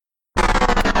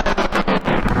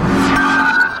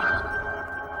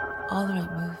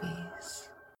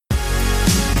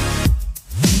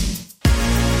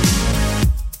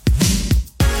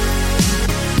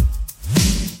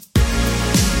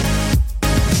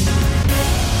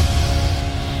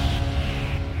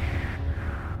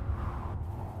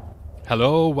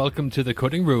Hello, welcome to The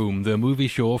Cutting Room, the movie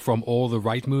show from All the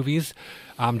Right Movies.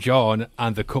 I'm John,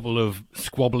 and the couple of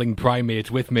squabbling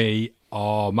primates with me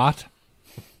are Matt.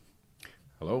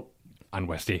 Hello. And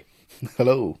Westy.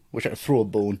 Hello. Wish I could throw a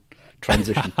bone.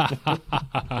 Transition.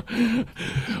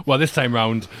 Well, this time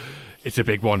round, it's a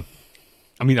big one.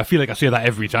 I mean, I feel like I say that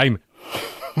every time.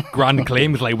 Grand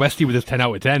claims like Westy with his 10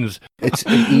 out of 10s. It's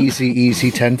an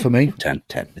easy 10 for me. 10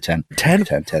 out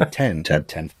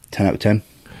of 10.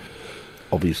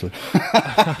 Obviously.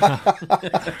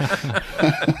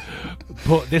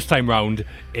 But this time round,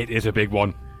 it is a big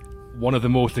one. One of the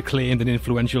most acclaimed and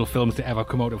influential films to ever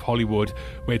come out of Hollywood.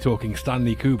 We're talking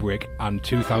Stanley Kubrick and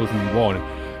 2001,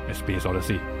 A Space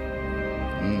Odyssey.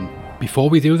 Before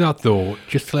we do that though,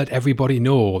 just to let everybody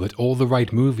know that All the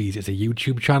Right Movies is a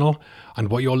YouTube channel, and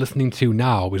what you're listening to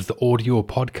now is the audio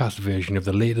podcast version of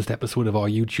the latest episode of our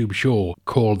YouTube show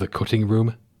called The Cutting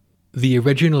Room. The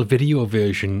original video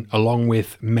version, along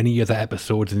with many other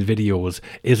episodes and videos,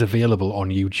 is available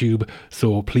on YouTube,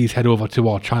 so please head over to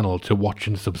our channel to watch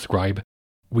and subscribe.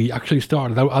 We actually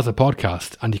started out as a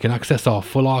podcast, and you can access our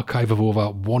full archive of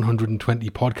over 120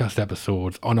 podcast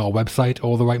episodes on our website,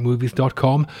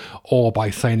 alltherightmovies.com, or by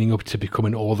signing up to become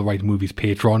an All the Right Movies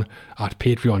patron at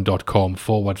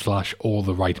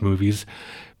patreon.com/alltherightmovies.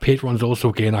 Patrons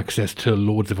also gain access to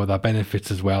loads of other benefits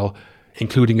as well,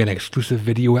 including an exclusive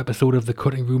video episode of The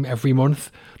Cutting Room every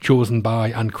month, chosen by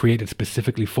and created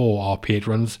specifically for our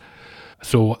patrons.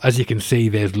 So, as you can see,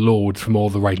 there's loads from All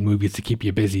the Right Movies to keep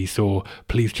you busy, so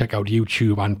please check out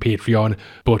YouTube and Patreon.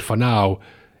 But for now,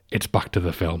 it's back to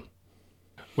the film.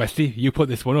 Westy, you put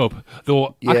this one up,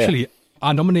 though actually,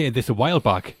 I nominated this a while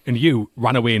back, and you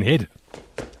ran away and hid.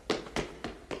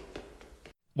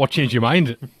 What changed your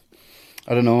mind?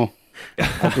 I don't know.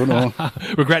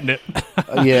 Regretting it?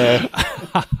 Yeah.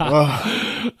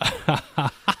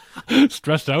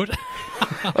 Stressed out?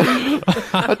 I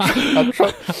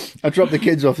dropped the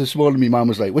kids off this morning. My mum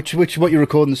was like, "What you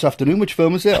recording this afternoon? Which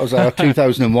film is it?" I was like,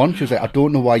 2001. She was like, "I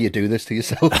don't know why you do this to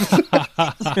yourself."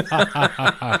 I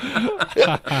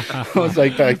was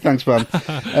like, "Thanks, man."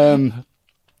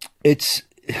 It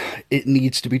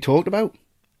needs to be talked about.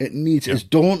 It needs, as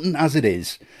daunting as it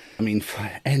is. I mean,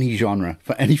 for any genre,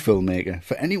 for any filmmaker,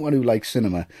 for anyone who likes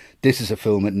cinema, this is a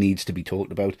film that needs to be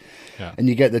talked about. Yeah. And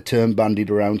you get the term bandied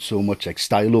around so much, like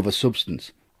style over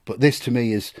substance. But this, to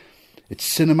me, it's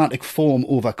cinematic form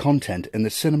over content, and the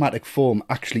cinematic form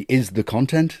actually is the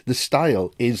content. The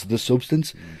style is the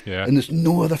substance. Yeah. And there's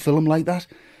no other film like that.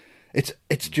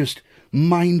 It's just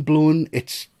mind-blowing.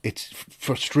 It's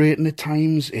frustrating at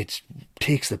times. It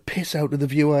takes the piss out of the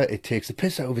viewer. It takes the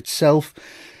piss out of itself.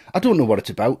 I don't know what it's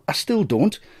about. I still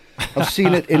don't. I've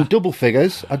seen it in double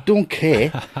figures. I don't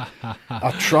care.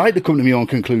 I've tried to come to my own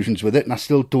conclusions with it, and I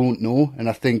still don't know. And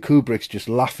I think Kubrick's just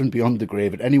laughing beyond the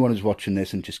grave at anyone who's watching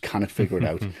this and just cannot figure it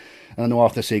out. And I know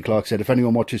Arthur C. Clarke said, if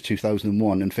anyone watches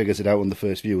 2001 and figures it out on the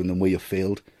first viewing, then we have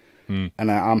failed. And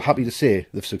I'm happy to say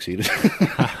they've succeeded.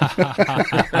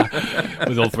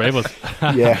 With all three of us.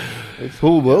 Yeah, it's the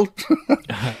whole world.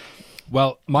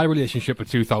 Well, my relationship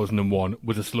with 2001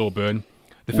 was a slow burn.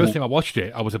 The first time I watched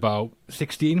it, I was about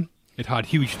 16. It had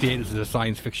huge status as a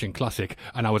science fiction classic,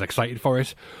 and I was excited for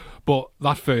it. But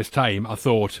that first time, I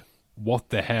thought, what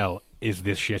the hell is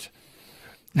this shit?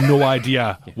 No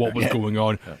idea what was going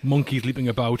on. Monkeys leaping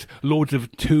about, loads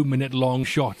of 2-minute long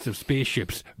shots of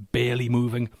spaceships barely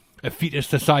moving, a fetus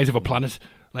the size of a planet,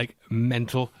 like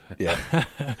mental. Yeah.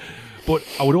 But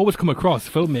I would always come across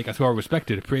filmmakers who I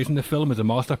respected praising the film as a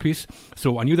masterpiece.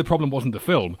 So I knew the problem wasn't the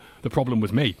film, the problem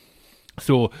was me.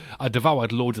 So I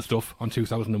devoured loads of stuff on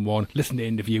 2001, listened to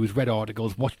interviews, read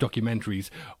articles, watched documentaries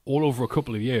all over a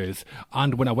couple of years.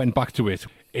 And when I went back to it,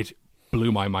 it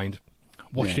blew my mind.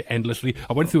 Watched it endlessly.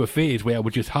 I went through a phase where I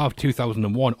would just have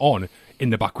 2001 on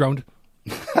in the background.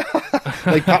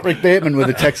 Like Patrick Bateman with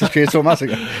the Texas Chainsaw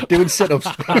Massacre, doing sit-ups.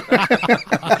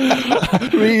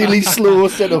 Really slow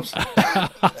sit-ups.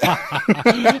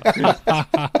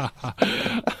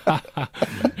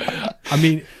 I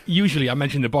mean, usually I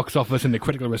mention the box office and the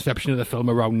critical reception of the film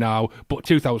around now, but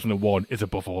 2001 is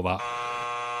above all that.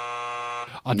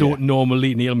 I don't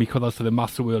normally nail me colours to the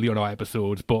mast so early on our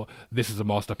episodes, but this is a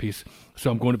masterpiece.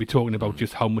 So I'm going to be talking about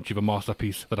just how much of a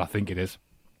masterpiece that I think it is.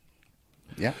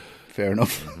 Yeah, fair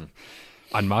enough.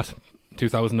 And Matt,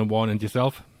 2001 and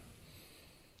yourself?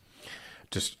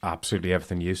 Just absolutely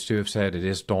everything you two have said. It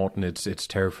is daunting. It's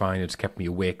terrifying. It's kept me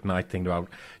awake at night thinking about,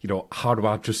 how do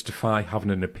I justify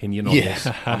having an opinion on this?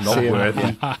 I'm not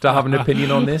worthy to have an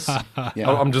opinion on this. Yeah.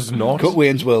 I'm just not. Cut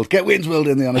Wayne's World. Get Wayne's World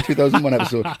in there on a 2001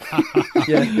 episode.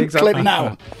 Yeah, exactly. Clip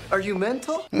now. Are you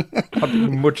mental? I'd be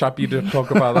much happy to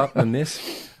talk about that than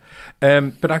this.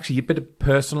 But actually, a bit of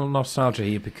personal nostalgia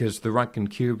here, because the Rankin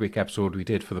Kubrick episode we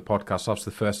did for the podcast, that's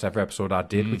the first ever episode I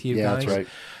did with you guys. That's right.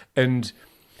 And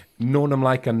knowing him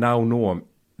like I now know him,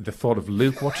 the thought of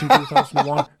Luke watching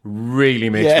 2001 really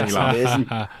makes me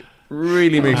laugh.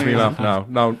 Really makes me laugh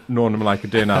now knowing him like I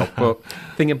do now. But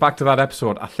thinking back to that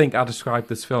episode, I think I described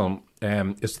this film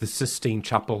as the Sistine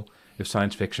Chapel of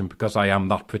science fiction, because I am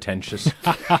that pretentious.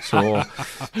 So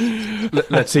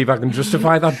let's see if I can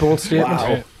justify that bold statement.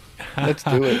 Wow. Let's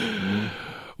do it.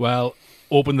 Well,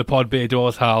 open the pod bay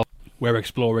doors, Hal. We're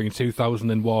exploring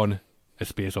 2001, A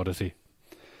Space Odyssey.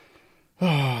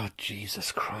 Oh,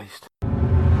 Jesus Christ.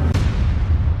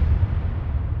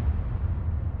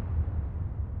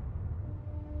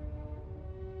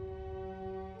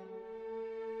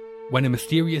 When a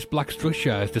mysterious black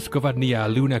structure is discovered near a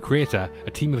lunar crater,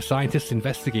 a team of scientists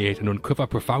investigate and uncover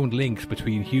profound links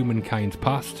between humankind's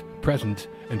past, present,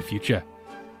 and future.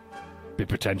 Bit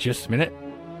pretentious, minute?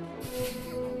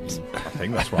 I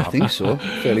think that's what I think so.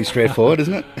 Fairly straightforward,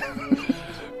 isn't it?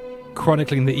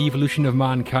 Chronicling the evolution of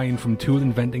mankind from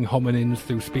tool-inventing hominins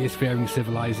through spacefaring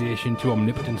civilization to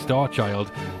omnipotent star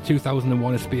child,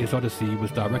 2001 A Space Odyssey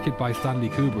was directed by Stanley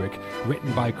Kubrick,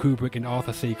 written by Kubrick and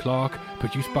Arthur C. Clarke,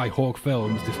 produced by Hawk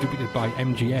Films, distributed by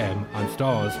MGM, and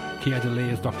stars Keir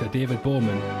Dullea as Dr. David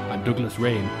Bowman and Douglas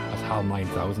Rain as HAL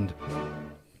 9000.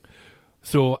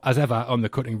 So, as ever, on The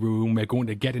Cutting Room, we're going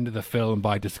to get into the film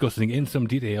by discussing in some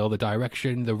detail the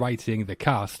direction, the writing, the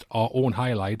cast, our own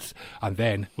highlights, and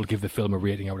then we'll give the film a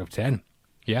rating out of 10.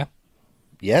 Yeah?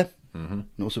 Yeah. Mm-hmm.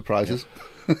 No surprises.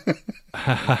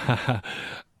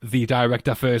 The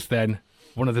director first, then.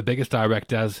 One of the biggest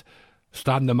directors.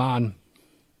 Stan the man.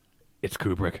 It's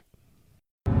Kubrick.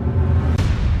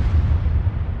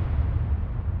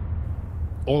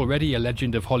 Already a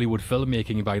legend of Hollywood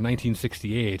filmmaking by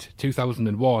 1968,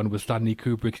 2001 was Stanley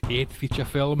Kubrick's 8th feature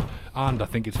film, and I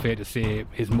think it's fair to say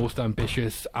his most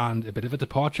ambitious and a bit of a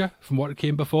departure from what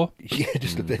came before. Yeah,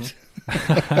 just a bit.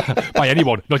 By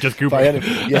anyone, not just Kubrick. By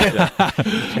anyone, yeah.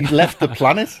 He left the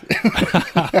planet.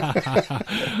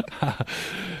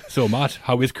 So, Matt,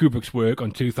 how is Kubrick's work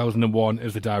on 2001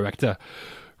 as a director?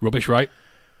 Rubbish, right?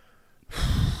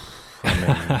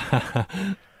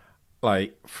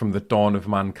 Like, from the dawn of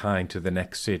mankind to the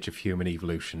next stage of human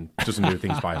evolution, doesn't do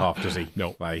things by half, does he?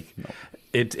 No.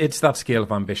 It's that scale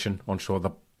of ambition, I'm sure,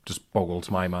 that just boggles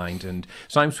my mind. And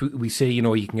sometimes we say, you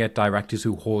can get directors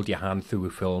who hold your hand through a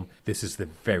film. This is the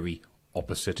very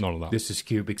opposite. None of that. This is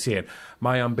Kubrick saying,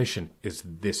 my ambition is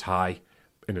this high,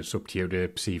 and it's up to you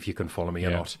to see if you can follow me or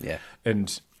not. Yeah.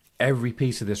 And every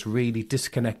piece of this really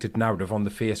disconnected narrative on the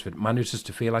face of it manages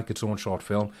to feel like its own short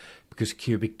film, because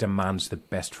Kubrick demands the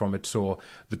best from it. So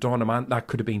the Dawn of Man, that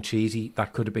could have been cheesy.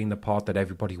 That could have been the part that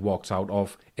everybody walks out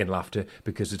of in laughter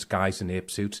because it's guys in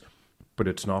ape suits. But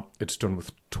it's not. It's done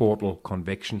with total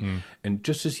conviction. And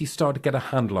just as you start to get a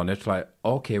handle on it, like,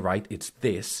 okay, right, it's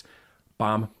this.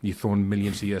 Bam, you're throwing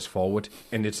millions of years forward.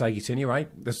 And it's like, you're saying, you're right,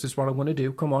 this is what I want to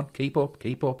do. Come on, keep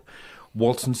up.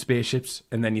 Waltzing spaceships.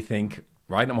 And then you think,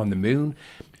 right, I'm on the moon.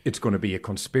 It's going to be a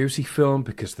conspiracy film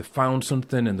because they found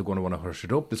something and they're going to want to hush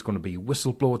it up. There's going to be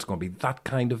whistleblower. It's going to be that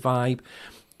kind of vibe.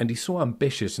 And he's so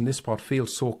ambitious, and this part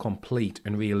feels so complete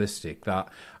and realistic that,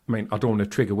 I mean, I don't want to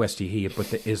trigger Westy here, but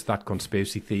there is that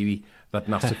conspiracy theory that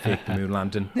NASA faked the moon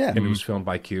landing and it was filmed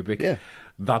by Kubrick. Yeah.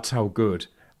 That's how good,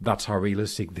 that's how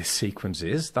realistic this sequence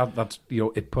is. That's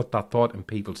it put that thought in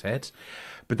people's heads.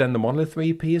 But then the monolith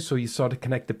reappears, so you sort of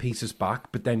connect the pieces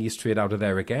back, but then you're straight out of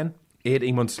there again.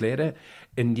 18 months later,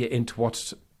 and you're into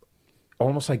what's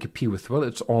almost like a pure thrill.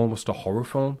 It's almost a horror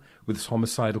film with this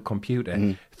homicidal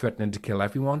computer threatening to kill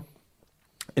everyone.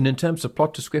 And in terms of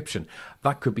plot description,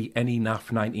 that could be any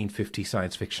naff 1950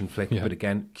 science fiction flick. Yeah. But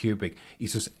again, Kubrick,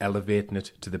 he's just elevating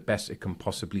it to the best it can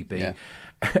possibly be. Yeah.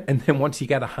 And then once you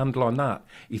get a handle on that,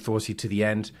 he throws you to the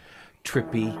end.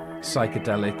 Trippy,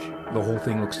 psychedelic. The whole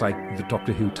thing looks like the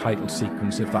Doctor Who title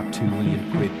sequence of that £2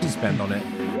 million to spend on it.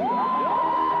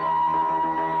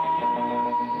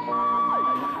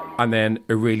 And then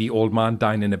a really old man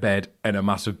dying in a bed and a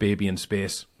massive baby in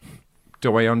space.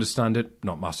 Do I understand it?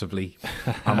 Not massively.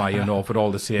 Am I in awe of it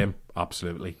all the same?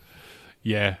 Absolutely.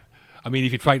 Yeah. I mean,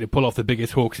 if you're trying to pull off the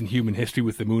biggest hoax in human history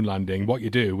with the moon landing, what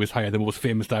you do is hire the most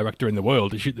famous director in the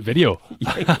world to shoot the video.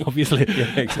 Obviously.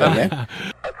 Yeah, exactly. That's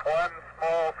one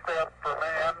small step for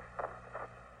man,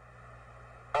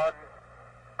 one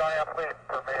giant leap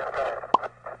for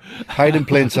mankind. Hide in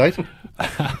plain sight.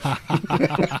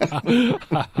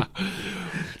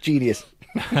 Genius.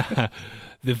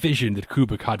 The vision that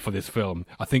Kubrick had for this film,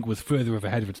 I think, was further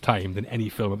ahead of its time than any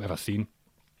film I've ever seen.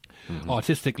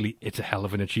 Artistically, it's a hell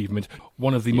of an achievement.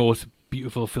 One of the most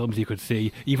beautiful films you could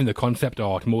see. Even the concept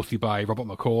art, mostly by Robert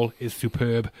McCall, is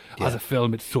superb. As a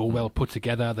film, it's so well put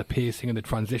together. The pacing and the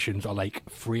transitions are like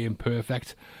frame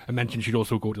perfect. I mentioned she'd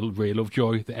also go to Ray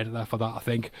Lovejoy, the editor for that, I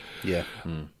think. Yeah.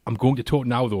 I'm going to talk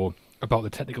now, though, about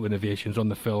the technical innovations on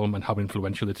the film and how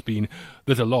influential it's been.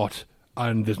 There's a lot,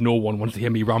 and there's no one wants to hear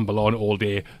me ramble on all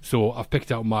day, so I've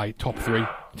picked out my top 3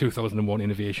 2001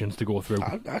 innovations to go through.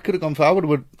 I could have gone for, I would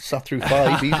have sat through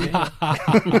 5 easy.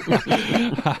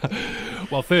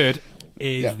 Well, third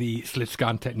is the slit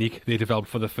scan technique they developed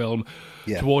for the film.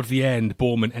 Towards the end,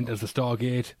 Bowman enters the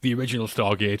Stargate, the original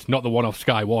Stargate, not the one off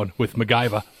Sky One with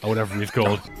MacGyver, or whatever he's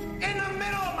called. In the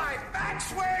middle of my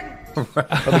backswing! Or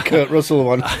the Kurt Russell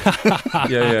one.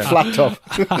 Flat top.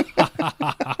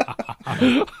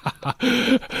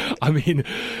 I mean,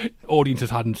 audiences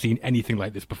hadn't seen anything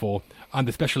like this before, and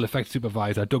the special effects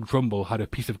supervisor, Doug Trumbull, had a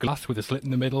piece of glass with a slit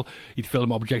in the middle. He'd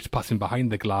film objects passing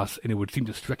behind the glass, and it would seem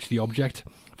to stretch the object.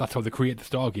 That's how they create the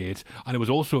Stargate, and it was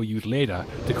also used later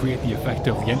to create the effect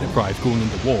of the Enterprise going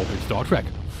into warp in Star Trek.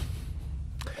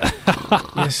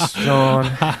 Yes, John.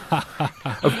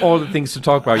 Of all the things to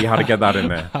talk about, you had to get that in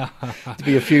there. To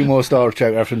be a few more Star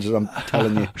Trek references, I'm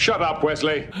telling you. Shut up,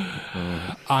 Wesley.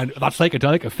 And that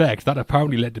psychedelic effect, that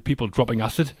apparently led to people dropping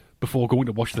acid before going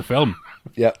to watch the film.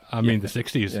 Yeah. I mean, the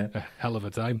 60s, a hell of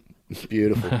a time.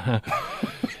 Beautiful.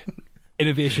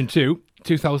 Innovation 2.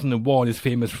 2001 is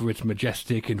famous for its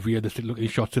majestic and realistic looking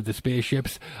shots of the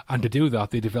spaceships, and to do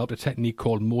that they developed a technique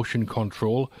called motion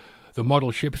control. The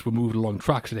model ships were moved along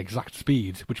tracks at exact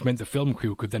speeds, which meant the film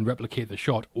crew could then replicate the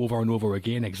shot over and over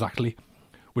again exactly,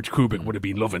 which Kubrick would have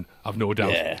been loving, I've no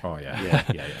doubt. Yeah. Oh, yeah.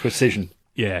 Precision.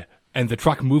 Yeah, and the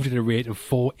track moved at a rate of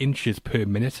 4 inches per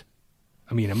minute.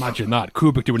 I mean, imagine that.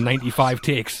 Kubrick doing 95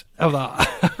 takes of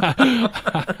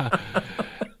that.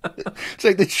 It's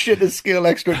like the shittest scale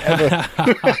extra ever.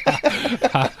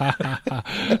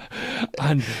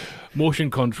 And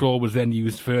motion control was then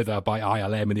used further by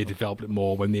ILM, and they developed it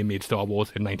more when they made Star Wars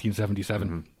in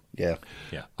 1977. Yeah.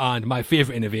 And my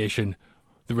favourite innovation,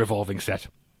 the revolving set.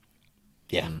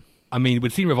 Yeah. I mean,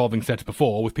 we'd seen revolving sets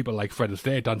before with people like Fred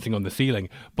Astaire dancing on the ceiling,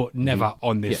 but never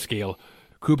on this scale.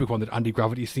 Kubrick wanted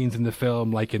anti-gravity scenes in the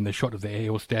film, like in the shot of the air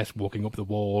hostess walking up the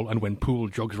wall and when Poole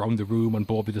jogs round the room on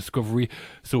board the Discovery.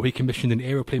 So he commissioned an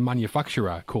aeroplane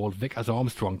manufacturer called Vickers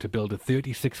Armstrong to build a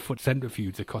 36-foot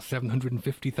centrifuge that cost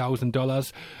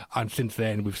 $750,000. And since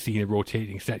then, we've seen a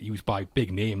rotating set used by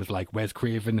big names like Wes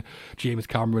Craven, James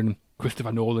Cameron,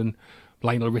 Christopher Nolan,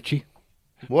 Lionel Richie.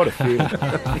 What a feeling.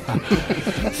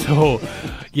 So,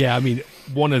 yeah, I mean,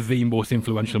 one of the most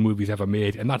influential movies ever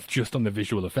made, and that's just on the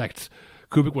visual effects.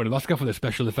 Kubrick won an Oscar for the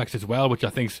special effects as well, which I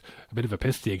think's a bit of a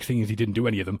piss take, seeing as he didn't do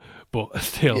any of them, but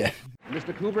still. Yeah.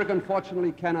 Mr. Kubrick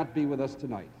unfortunately cannot be with us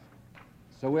tonight,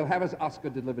 so we'll have his Oscar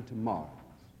delivered to Mars,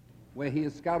 where he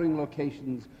is scouting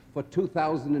locations for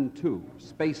 2002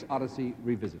 Space Odyssey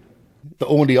Revisited. The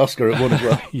only Oscar it won as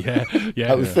well. Yeah.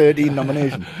 Out of 13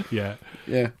 nominations. Yeah.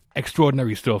 Yeah.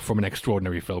 Extraordinary stuff from an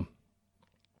extraordinary film.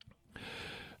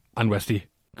 And Westy,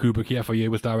 Kubrick here for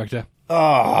you as director.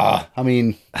 I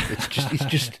mean,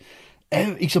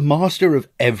 he's a master of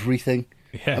everything.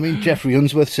 Yeah. I mean, Jeffrey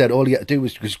Unsworth said all he had to do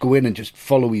was just go in and just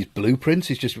follow his blueprints.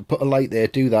 He's just put a light there,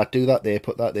 do that there,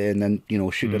 put that there, and then,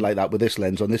 shoot it like that with this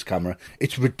lens on this camera.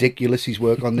 It's ridiculous, his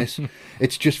work on this.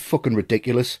 It's just fucking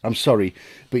ridiculous. I'm sorry,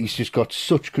 but he's just got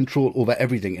such control over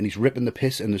everything, and he's ripping the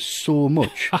piss, and there's so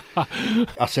much.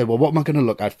 I said, well, what am I going to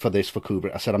look at for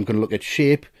Kubrick? I said, I'm going to look at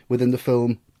shape within the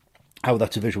film, how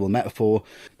that's a visual metaphor.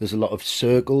 There's a lot of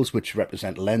circles which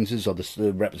represent lenses, or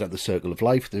they represent the circle of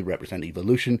life, they represent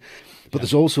evolution. But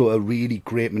there's also a really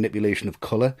great manipulation of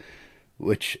colour,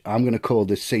 which I'm going to call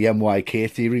the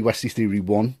CMYK theory, Wesley's Theory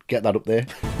 1. Get that up there.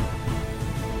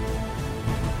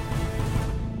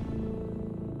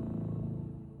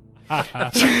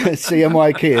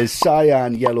 CMYK is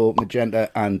cyan, yellow, magenta,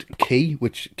 and key,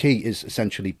 which key is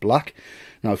essentially black.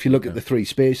 Now, if you look at the 3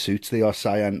 spacesuits, they are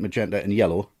cyan, magenta, and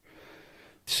yellow.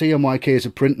 CMYK is a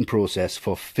printing process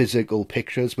for physical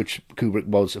pictures, which Kubrick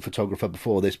was a photographer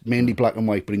before this, mainly black and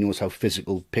white, but he knows how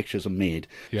physical pictures are made.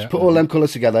 Yeah. Just put all them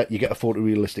colours together, you get a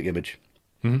photorealistic image.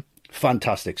 Mm-hmm.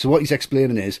 Fantastic. So what he's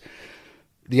explaining is,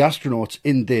 the astronauts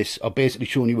in this are basically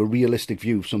showing you a realistic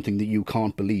view of something that you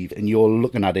can't believe, and you're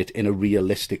looking at it in a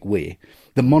realistic way.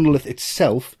 The monolith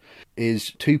itself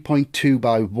is 2.2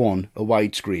 by 1, a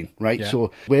widescreen, right? Yeah.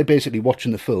 So we're basically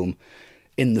watching the film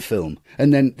in the film.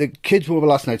 And then the kids were over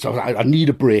last night, so I was like, I need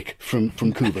a break from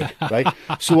Kubrick, right?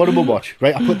 So what do we watch?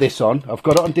 Right, I put this on. I've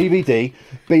got it on DVD,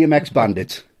 BMX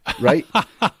Bandits, right?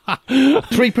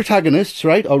 3 protagonists,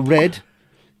 right, are red,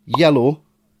 yellow,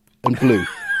 and blue.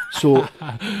 So,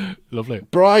 Lovely.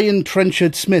 Brian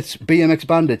Trenchard Smith's BMX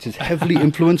Bandits is heavily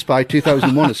influenced by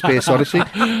 2001: A Space Odyssey.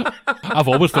 I've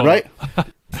always thought Right?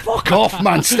 Fuck off,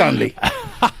 man, Stanley.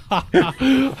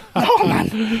 Oh,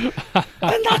 man.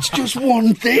 And that's just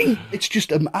one thing. It's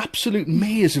just an absolute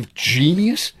maze of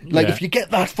genius. Like, Yeah. if you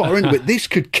get that far into it, this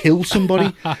could kill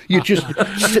somebody. You just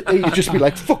sit there, you just be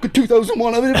like, fucking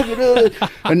 2001.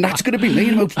 And that's going to be me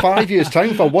in about 5 years'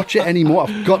 time. If I watch it anymore,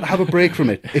 I've got to have a break from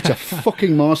it. It's a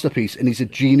fucking masterpiece, and he's a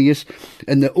genius.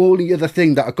 And the only other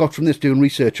thing that I got from this doing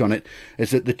research on it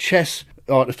is that the chess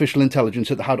artificial intelligence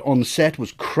that they had on set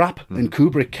was crap, and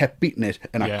Kubrick kept beating it,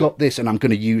 and I got this and I'm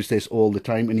going to use this all the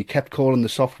time, and he kept calling the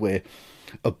software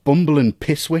a bumbling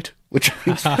pisswit, which I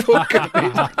think's fucking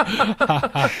amazing.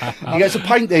 You guys a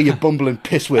pint there, you bumbling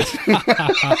pisswit.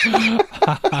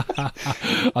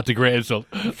 That's a great insult.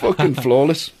 Fucking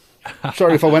flawless.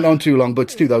 Sorry if I went on too long, but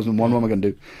it's 2001, what am I going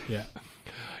to do? Yeah.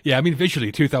 Yeah, I mean,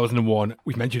 visually, 2001,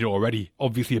 we've mentioned it already,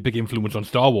 obviously a big influence on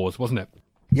Star Wars, wasn't it?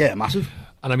 Yeah, massive.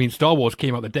 And I mean, Star Wars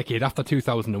came out the decade after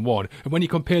 2001, and when you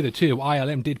compare the two,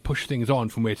 ILM did push things on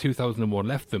from where 2001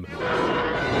 left them.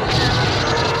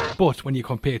 But when you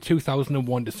compare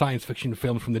 2001 to science fiction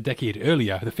films from the decade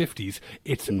earlier, the 50s,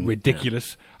 it's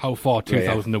ridiculous how far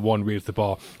 2001 raised the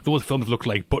bar. Those films look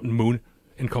like Button Moon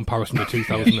in comparison to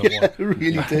 2001. Yeah, it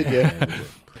really did, yeah.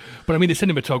 But I mean, the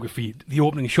cinematography, the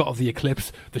opening shot of the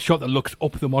eclipse, the shot that looks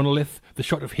up the monolith, the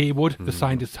shot of Haywood, the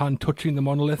scientist's hand touching the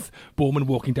monolith, Bowman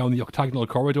walking down the octagonal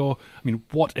corridor. I mean,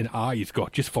 what an eye he's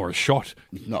got just for a shot.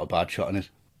 Not a bad shot in it.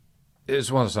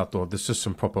 As well as that, though, there's just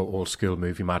some proper old-school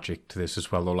movie magic to this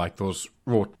as well, though, like those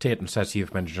rotating sets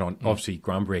you've mentioned, John, obviously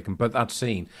groundbreaking, but that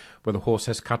scene where the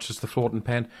horse catches the floating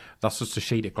pen, that's just a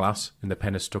sheet of glass, and the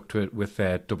pen is stuck to it with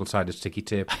double-sided sticky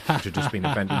tape, which had just been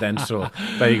invented then, so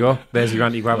there you go, there's your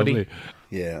anti-gravity. Lovely.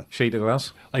 Yeah. Sheet of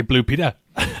glass. Like Blue Peter.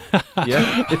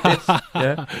 Yeah, it is.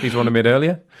 Yeah, he's one I made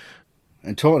earlier.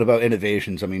 And talking about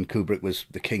innovations, I mean, Kubrick was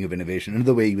the king of innovation.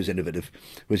 Another way he was innovative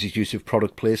was his use of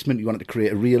product placement. He wanted to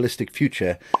create a realistic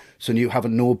future, so you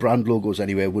having no brand logos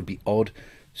anywhere would be odd.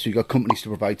 So you got companies to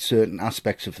provide certain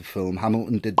aspects of the film.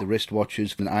 Hamilton did the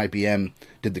wristwatches, and IBM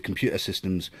did the computer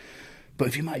systems. But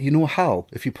if you know HAL,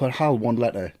 if you put HAL one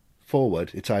letter forward,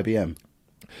 it's IBM.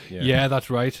 Yeah, that's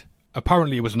right.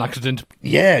 Apparently it was an accident.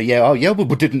 Yeah,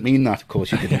 but didn't mean that. Of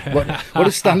course you didn't. What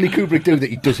does Stanley Kubrick do that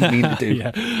he doesn't mean to do?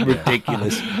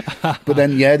 Ridiculous. But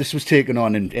then, this was taken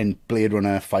on in Blade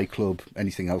Runner, Fight Club,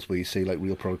 anything else where you see like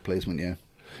real product placement,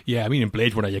 Yeah, I mean, in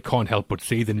Blade Runner, you can't help but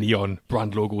see the neon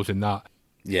brand logos in that.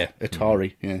 Yeah,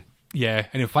 Atari, Yeah,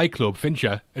 and in Fight Club,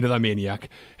 Fincher, another maniac,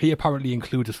 he apparently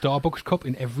includes a Starbucks cup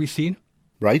in every scene.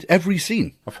 Right, every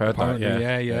scene. I've heard Apparently,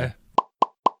 that, yeah.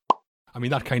 I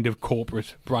mean, that kind of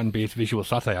corporate, brand-based visual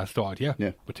satire started,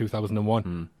 with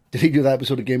 2001. Did he do that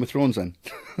episode of Game of Thrones then?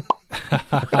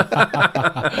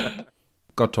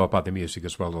 Got to talk about the music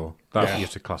as well, though. That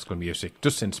use of classical music,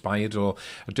 just inspired. Or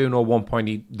I do know at one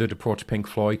point they'd approached Pink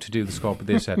Floyd to do the score, but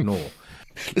they said no.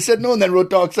 They said no and then wrote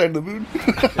Dark Side of the Moon.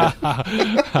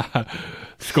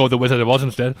 Scored The Wizard of Oz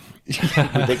instead.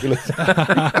 Ridiculous.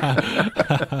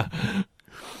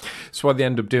 So what they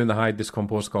ended up doing, they hired this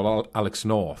composer called Alex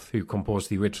North, who composed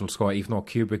the original score, even though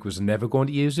Kubrick was never going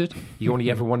to use it. He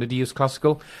only ever wanted to use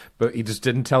classical, but he just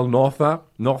didn't tell North that.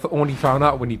 North only found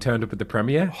out when he turned up at the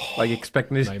premiere, like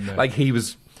expecting it, like he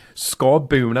was score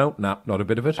booming out. Nah, not a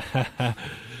bit of it.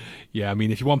 Yeah, I mean,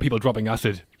 if you want people dropping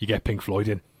acid, you get Pink Floyd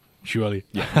in. Surely.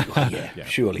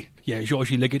 Surely. Yeah,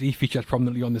 Georges Ligeti features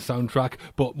prominently on the soundtrack,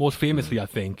 but most famously, I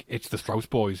think, it's the Strauss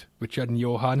Boys, Richard and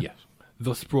Johann. Yes.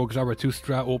 Thus Broke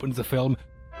Zarathustra opens the film,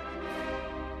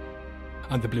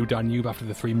 and the Blue Danube after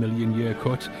the 3 million year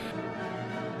cut.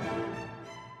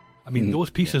 I mean,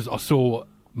 those pieces are so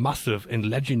massive and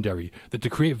legendary that to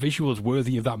create visuals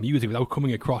worthy of that music without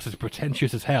coming across as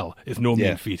pretentious as hell is no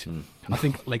mean feat. I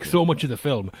think, like so much of the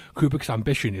film, Kubrick's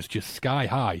ambition is just sky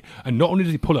high, and not only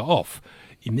does he pull it off,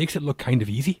 he makes it look kind of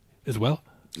easy as well.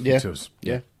 Yeah, It does.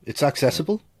 yeah. It's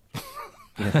accessible.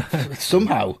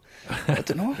 Somehow. I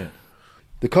don't know.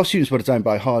 The costumes were designed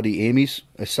by Hardy Amies,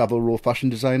 a Savile Row fashion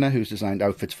designer who's designed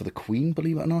outfits for the Queen,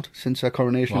 believe it or not, since her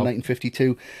coronation in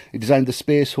 1952. He designed the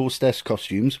Space Hostess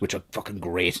costumes, which are fucking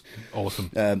great. Awesome.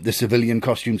 The civilian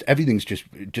costumes, everything's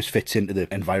just fits into the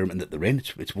environment that they're in.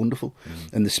 It's wonderful.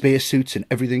 And the space suits and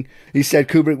everything. He said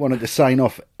Kubrick wanted to sign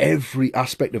off every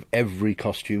aspect of every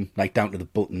costume, like down to the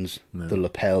buttons, the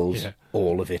lapels,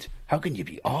 all of it. How can you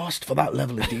be asked for that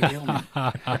level of detail, man?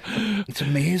 It's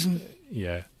amazing.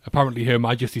 Yeah. Apparently Her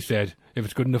Majesty said, if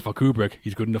it's good enough for Kubrick,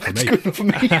 he's good enough for me. Good enough for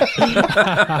me.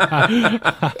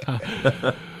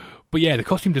 But yeah, the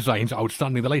costume designs are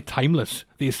outstanding. They're like timeless.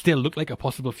 They still look like a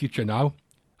possible future now.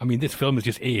 I mean, this film has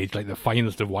just aged like the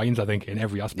finest of wines, I think, in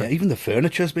every aspect. Yeah, even the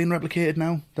furniture's been replicated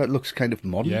now. That looks kind of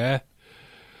modern. Yeah.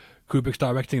 Kubrick's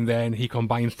directing then, he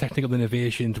combines technical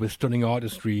innovations with stunning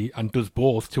artistry and does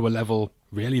both to a level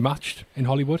rarely matched in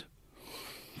Hollywood.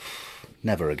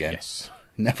 Never again. Yes.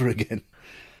 Never again.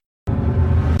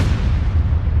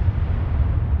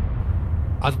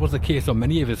 As was the case on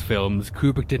many of his films,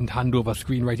 Kubrick didn't hand over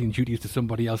screenwriting duties to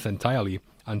somebody else entirely,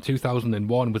 and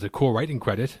 2001 was a co-writing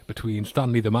credit between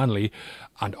Stanley the Manly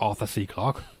and Arthur C.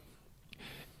 Clarke.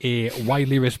 A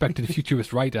widely respected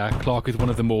futurist writer, Clarke is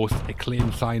one of the most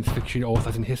acclaimed science fiction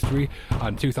authors in history,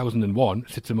 and 2001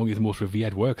 sits among his most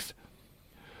revered works.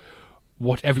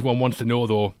 What everyone wants to know,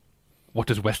 though, what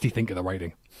does Westy think of the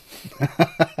writing?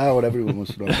 What everyone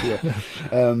wants to know.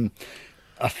 Yeah.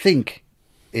 I think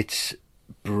it's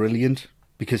brilliant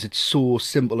because it's so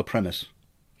simple a premise.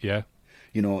 Yeah.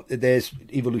 You know, there's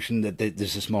evolution, that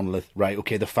there's this monolith, right?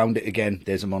 Okay, they found it again,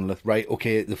 there's a monolith, right?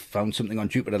 Okay, they found something on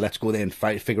Jupiter, let's go there and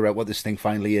figure out what this thing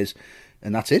finally is,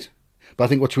 and that's it. But I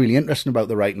think what's really interesting about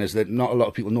the writing is that not a lot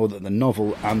of people know that the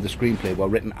novel and the screenplay were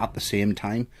written at the same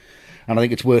time. And I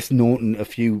think it's worth noting a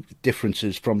few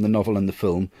differences from the novel and the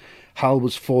film. Hal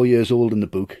was 4 years old in the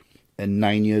book and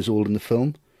 9 years old in the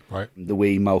film. Right. The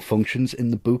way he malfunctions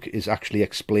in the book is actually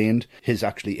explained. His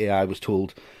AI was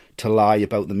told to lie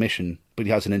about the mission, but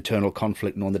he has an internal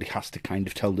conflict knowing that he has to kind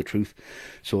of tell the truth.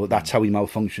 So that's how he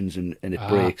malfunctions and it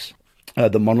breaks.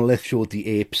 The monolith showed the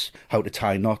apes how to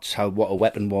tie knots, what a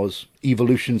weapon was.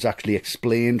 Evolution's actually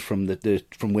explained from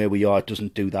from where we are. It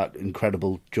doesn't do that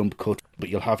incredible jump cut, but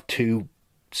you'll have two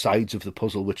sides of the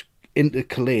puzzle which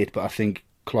intercalate, but I think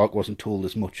Clarke wasn't told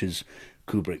as much as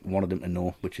Kubrick wanted him to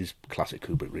know, which is classic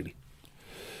Kubrick, really.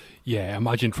 Yeah,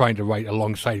 imagine trying to write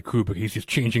alongside Kubrick. He's just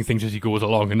changing things as he goes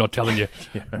along and not telling you.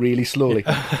 Really slowly.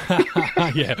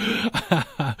 Yeah.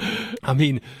 I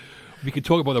mean, we could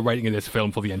talk about the writing in this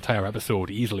film for the entire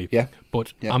episode easily. Yeah.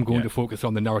 But I'm going to focus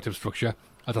on the narrative structure,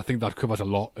 as I think that covers a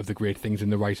lot of the great things in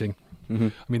the writing. Mm-hmm.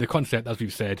 I mean, the concept, as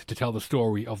we've said, to tell the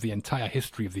story of the entire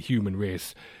history of the human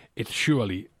race, it's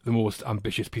surely the most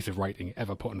ambitious piece of writing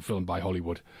ever put on film by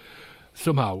Hollywood.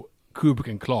 Somehow, Kubrick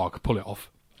and Clarke pull it off.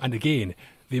 And again,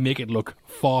 they make it look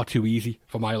far too easy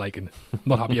for my liking.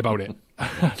 Not happy about it.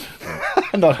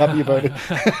 Not happy about it.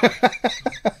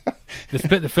 They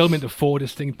split the film into 4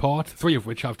 distinct parts, 3 of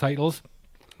which have titles.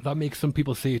 That makes some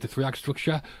people say it's a 3-act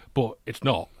structure, but it's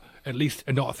not. At least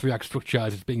not a 3-act structure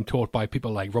as it's being taught by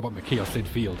people like Robert McKay or Sid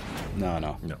Field.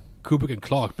 No. Kubrick and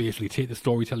Clarke basically take the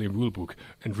storytelling rulebook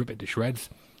and rip it to shreds.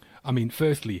 I mean,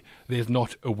 firstly, there's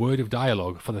not a word of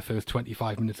dialogue for the first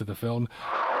 25 minutes of the film.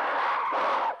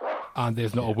 And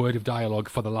there's not a word of dialogue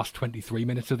for the last 23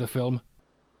 minutes of the film.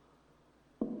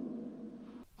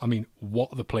 I mean, what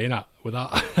are they playing at with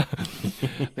that?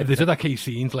 There's other key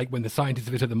scenes, like when the scientists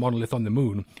visit the monolith on the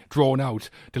moon, drawn out,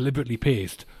 deliberately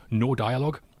paced, no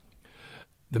dialogue.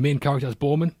 The main character is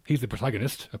Bowman. He's the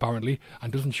protagonist, apparently,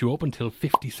 and doesn't show up until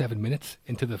 57 minutes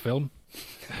into the film.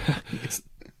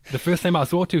 The first time I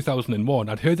saw 2001,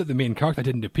 I'd heard that the main character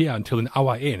didn't appear until an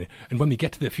hour in, and when we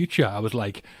get to the future, I was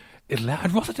like, is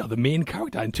Leonard Rossiter the main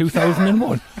character in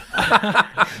 2001?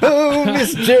 Oh,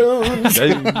 Miss Jones!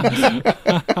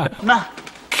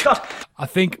 I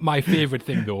think my favourite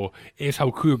thing, though, is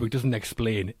how Kubrick doesn't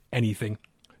explain anything.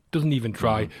 Doesn't even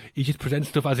try. He just presents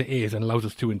stuff as it is and allows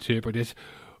us to interpret it.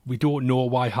 We don't know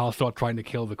why Hal started trying to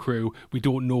kill the crew. We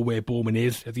don't know where Bowman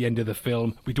is at the end of the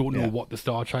film. We don't know what the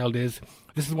Star Child is.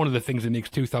 This is one of the things that makes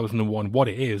 2001 what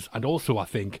it is, and also, I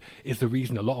think, is the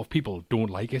reason a lot of people don't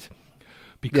like it.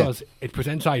 Because it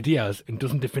presents ideas and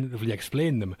doesn't definitively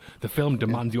explain them. The film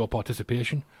demands your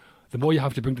participation. The more you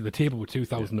have to bring to the table with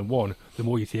 2001, the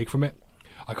more you take from it.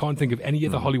 I can't think of any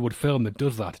other Hollywood film that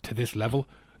does that to this level.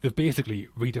 They've basically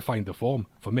redefined the form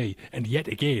for me, and yet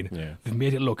again, they've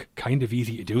made it look kind of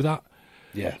easy to do that.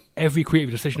 Yeah. Every creative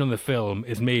decision on the film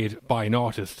is made by an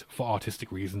artist for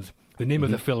artistic reasons. The name of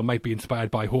the film might be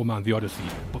inspired by Homer and the Odyssey,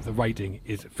 but the writing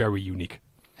is very unique,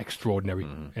 extraordinary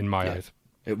in my eyes.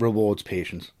 It rewards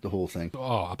patience, the whole thing.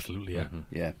 Oh, absolutely, yeah.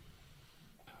 Yeah.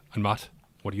 And Matt,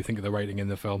 what do you think of the writing in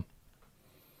the film?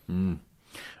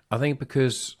 I think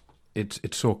because it's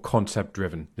so concept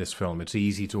driven, this film, it's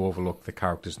easy to overlook the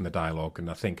characters and the dialogue,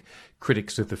 and I think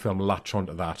critics of the film latch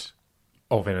onto that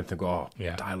of anything, go,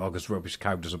 dialogue is rubbish,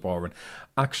 characters are boring.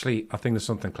 Actually, I think there's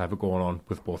something clever going on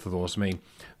with both of those. I mean,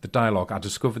 the dialogue, I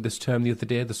discovered this term the other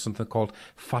day, there's something called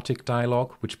phatic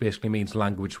dialogue, which basically means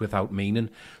language without meaning.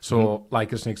 So,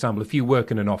 like as an example, if you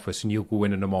work in an office and you go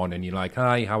in the morning, you're like,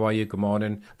 hi, how are you, good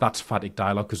morning, that's phatic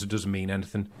dialogue because it doesn't mean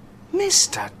anything.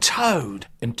 Mr. Toad.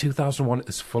 In 2001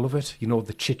 is full of it. You know,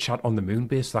 the chit-chat on the moon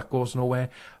base, that goes nowhere.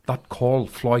 That call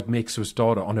Floyd makes to his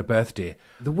daughter on her birthday.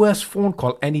 The worst phone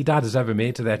call any dad has ever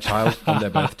made to their child on their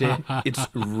birthday. It's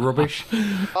rubbish.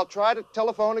 I'll try to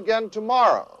telephone again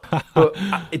tomorrow. But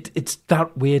it's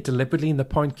that way deliberately, and the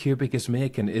point Kubrick is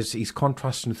making is he's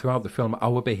contrasting throughout the film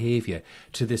our behaviour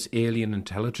to this alien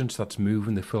intelligence that's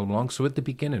moving the film along. So at the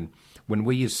beginning, when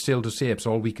we as still to apes,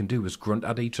 all we can do is grunt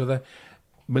at each other.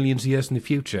 Millions of years in the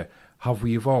future, have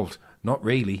we evolved? Not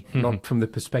really, not from the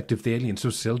perspective of the aliens. So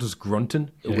still just grunting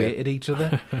away at each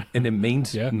other, and it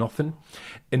means nothing.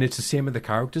 And it's the same with the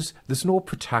characters. There's no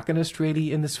protagonist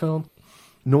really in this film.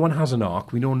 No one has an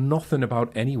arc. We know nothing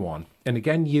about anyone. And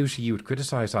again, usually you would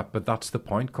criticise that, but that's the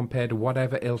point. Compared to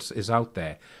whatever else is out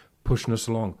there pushing us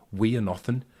along, we are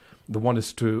nothing. They want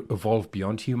us to evolve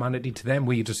beyond humanity. To them,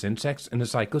 we're just insects. And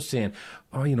it's like us saying,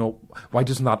 oh, you know, why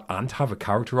doesn't that ant have a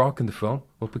character arc in the film?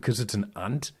 Well, because it's an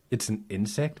ant. It's an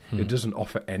insect. It doesn't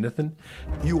offer anything.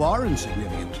 You are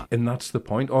insignificant. And that's the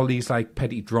point. All these like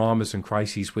petty dramas and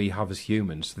crises we have as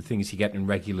humans, the things you get in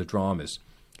regular dramas,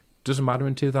 doesn't matter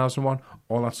in 2001.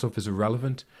 All that stuff is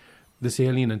irrelevant. This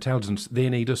alien intelligence, they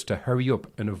need us to hurry up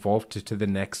and evolve to the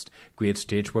next great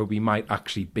stage where we might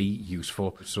actually be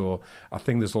useful. So I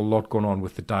think there's a lot going on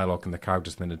with the dialogue and the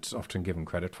characters than it's often given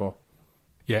credit for.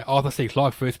 Yeah, Arthur C.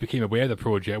 Clarke first became aware of the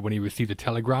project when he received a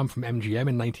telegram from MGM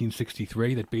in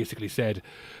 1963 that basically said,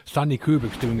 Stanley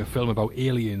Kubrick's doing a film about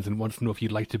aliens and wants to know if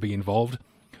you'd like to be involved.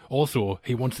 Also,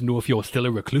 he wants to know if you're still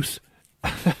a recluse.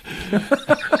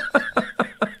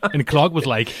 And Clarke was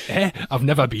like, I've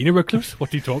never been a recluse.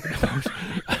 What's he talking about?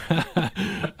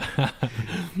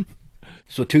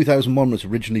 So 2001 was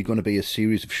originally going to be a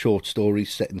series of short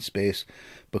stories set in space,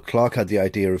 but Clarke had the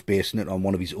idea of basing it on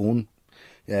one of his own.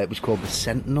 It was called The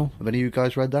Sentinel. Have any of you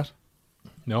guys read that?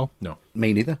 No.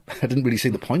 Me neither. I didn't really see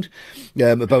the point.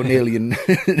 About an alien,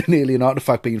 an alien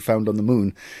artifact being found on the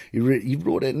moon. He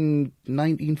wrote it in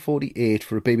 1948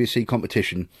 for a BBC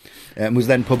competition, and was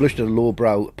then published in a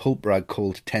lowbrow pulp rag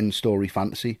called 10-Story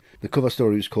Fantasy. The cover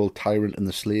story was called Tyrant and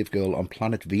the Slave Girl on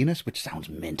Planet Venus, which sounds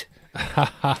mint.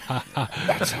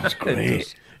 That sounds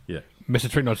great. Yeah. Mr.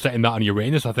 Tricknot setting that on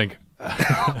Uranus, I think.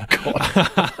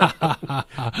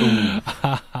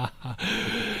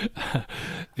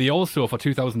 They also, for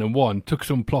 2001, took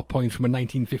some plot points from a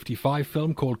 1955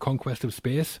 film called Conquest of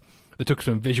Space. They took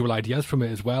some visual ideas from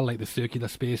it as well, like the circular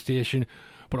space station,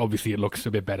 but obviously it looks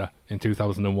a bit better in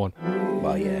 2001.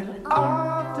 Well, yeah.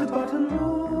 Off the button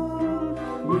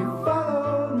moon, we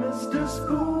follow Mr.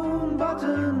 Spoon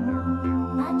Button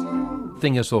Moon.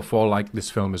 Thing is, though, for like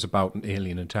this film is about an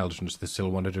alien intelligence, they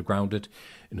still wanted to ground it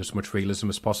in as much realism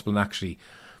as possible. And actually,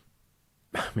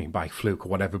 I mean, by fluke or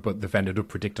whatever, but they've ended up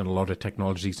predicting a lot of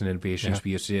technologies and innovations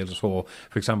we see. So,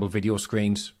 for example, video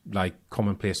screens, like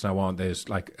commonplace now, aren't there's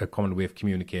like a common way of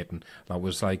communicating. That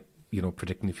was like, you know,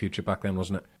 predicting the future back then,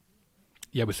 wasn't it?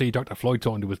 Yeah, we see Dr. Floyd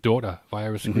talking to his daughter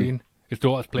via a screen. His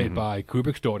daughter's played by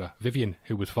Kubrick's daughter, Vivian,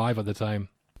 who was 5 at the time.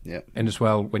 Yeah. And as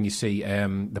well, when you see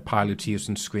the pilots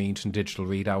using screens and digital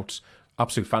readouts,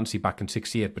 absolute fancy back in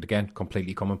 68, but again,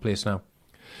 completely commonplace now.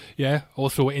 Yeah,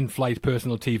 also in-flight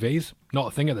personal TVs, not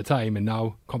a thing at the time, and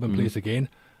now commonplace again.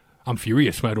 I'm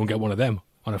furious when I don't get one of them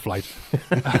on a flight.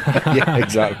 Yeah,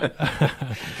 exactly.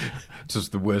 It's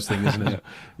just the worst thing, isn't it?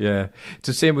 Yeah. It's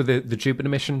the same with the Jupiter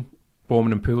mission.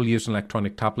 Bowman and Poole using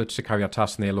electronic tablets to carry out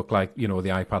tasks, and they look like, you know, the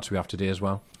iPads we have today as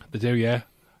well. They do, yeah.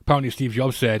 Apparently Steve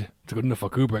Jobs said, it's good enough for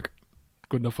Kubrick.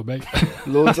 Good enough for me.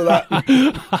 Loads of that.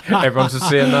 Everyone's just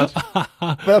saying that.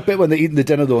 That bit when they're eating the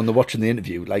dinner, though, and they're watching the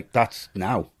interview, like, that's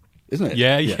now, isn't it?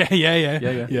 Yeah.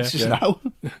 It's just now.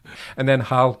 And then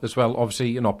HAL as well,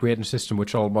 obviously an operating system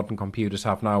which all modern computers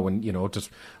have now. And, you know, just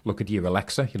look at your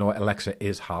Alexa. You know, Alexa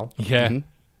is HAL. Yeah.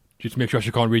 Just make sure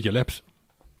she can't read your lips.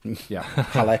 Yeah.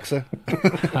 Alexa.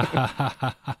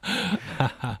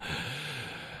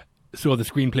 So the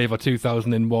screenplay for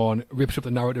 2001 rips up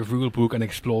the narrative rulebook and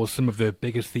explores some of the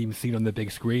biggest themes seen on the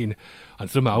big screen, and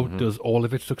somehow does all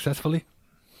of it successfully.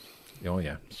 Oh,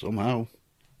 yeah. Somehow.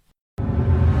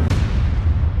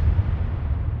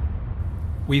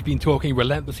 We've been talking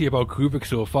relentlessly about Kubrick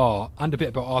so far, and a bit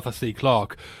about Arthur C.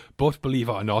 Clarke, but believe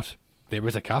it or not, there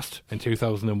is a cast in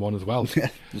 2001 as well.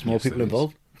 There's more people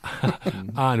involved.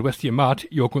 And Westy and Matt,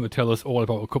 you're going to tell us all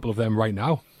about a couple of them right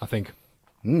now, I think.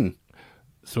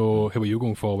 So who are you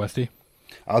going for, Westy?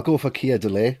 I'll go for Keir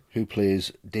Delay, who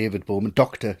plays David Bowman,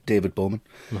 Dr. David Bowman.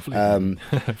 Lovely.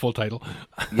 Full title.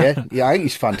 Yeah, I think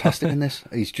he's fantastic in this.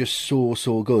 He's just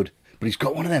so good. But he's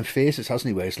got one of them faces, hasn't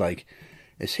he, where it's like,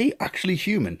 is he actually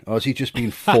human, or is he just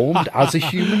being formed as a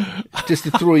human just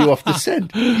to throw you off the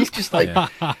scent? He's just like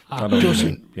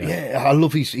doesn't. Yeah, I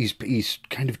love his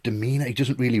kind of demeanor. He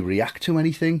doesn't really react to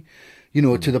anything. You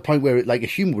know, to the point where, like, a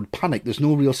human would panic. There's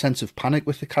no real sense of panic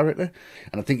with the character.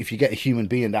 And I think if you get a human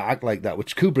being to act like that,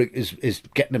 which Kubrick is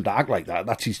getting him to act like that,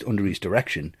 that's under his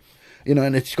direction. You know,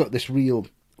 and it's got this real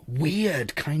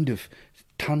weird kind of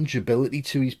tangibility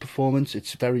to his performance.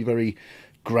 It's very, very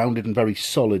grounded and very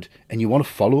solid, and you want to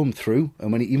follow him through.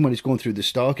 And even when he's going through the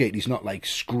Stargate, he's not, like,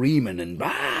 screaming and,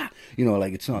 you know,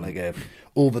 like, it's not like a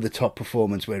over-the-top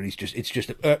performance where he's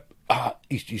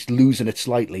losing it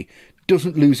slightly.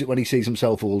 Doesn't lose it when he sees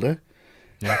himself older.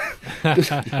 Yeah.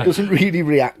 doesn't really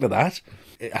react to that.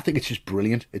 I think it's just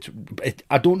brilliant.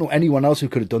 I don't know anyone else who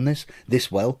could have done this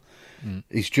well.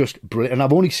 He's just brilliant. And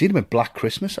I've only seen him in Black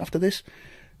Christmas after this.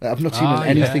 I've not seen him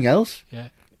in anything else. Yeah.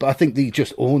 But I think he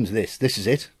just owns this. This is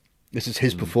it. This is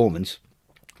his performance.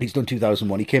 He's done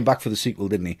 2001. He came back for the sequel,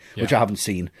 didn't he? Yeah. Which I haven't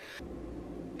seen.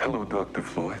 Hello, Dr.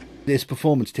 Floyd. This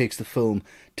performance takes the film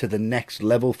to the next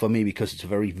level for me because it's a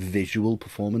very visual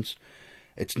performance.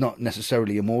 It's not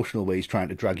necessarily emotional where he's trying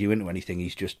to drag you into anything.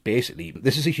 He's just basically...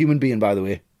 This is a human being, by the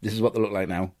way. This is what they look like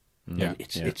now. Yeah,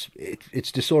 it's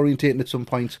disorientating at some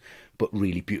points, but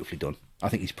really beautifully done. I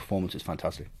think his performance is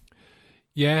fantastic.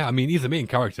 Yeah, I mean, he's the main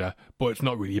character, but it's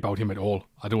not really about him at all,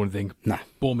 I don't think. Nah.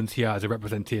 Borman's here as a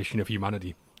representation of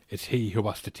humanity. It's he who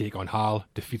has to take on HAL,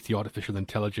 defeats the artificial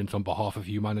intelligence on behalf of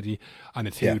humanity, and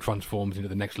it's he who transforms into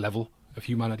the next level of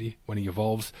humanity when he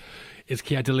evolves. Is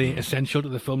Keir Dullea essential to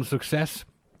the film's success?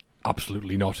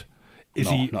 Absolutely not. Is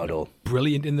he not at all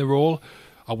brilliant in the role?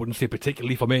 I wouldn't say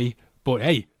particularly for me, but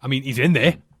hey, I mean, he's in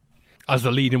there as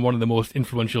the lead in one of the most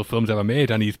influential films ever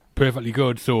made, and he's perfectly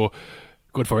good, so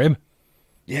good for him.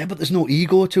 Yeah, but there's no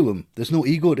ego to him. There's no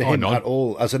ego to him at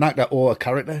all, as an actor or a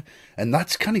character. And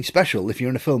that's kind of special if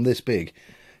you're in a film this big,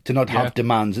 to not have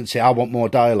demands and say, I want more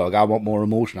dialogue, I want more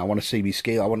emotion, I want to see me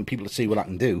scale, I want people to see what I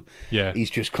can do. Yeah. He's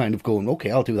just kind of going,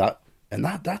 okay, I'll do that. And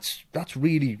that's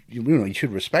really, you know, you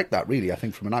should respect that, really, I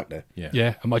think, from an actor.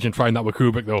 Yeah, imagine trying that with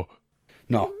Kubrick, though.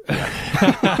 No.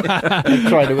 I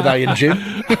tried it with Iron Jim.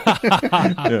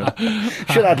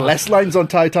 Should have had less lines on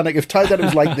Titanic. If Titanic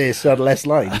was like this, it had less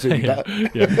lines.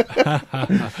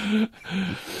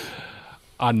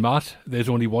 And Matt, there's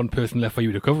only one person left for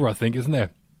you to cover, I think, isn't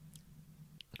there?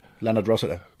 Leonard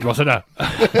Rossiter.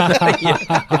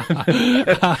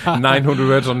 900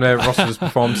 words on there. Rossiter's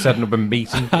performed setting up a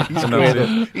meeting. He's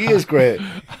great. He is great.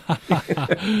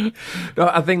 No,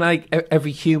 I think like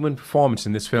every human performance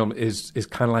in this film is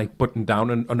kind of like buttoned down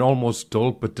and almost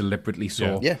dull, but deliberately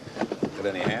so. Yeah. Got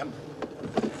any ham?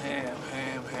 Ham.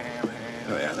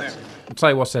 Oh yeah, there. I'll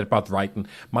tell you what's said about the writing.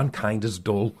 Mankind is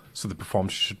dull, so the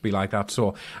performance should be like that.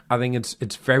 So I think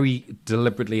it's very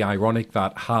deliberately ironic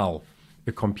that HAL,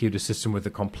 a computer system with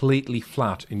a completely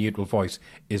flat and neutral voice,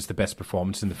 is the best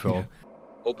performance in the film.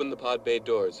 Open the pod bay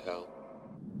doors, Hal.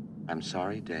 I'm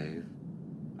sorry, Dave.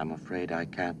 I'm afraid I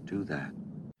can't do that.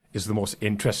 Is the most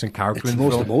interesting character in the film.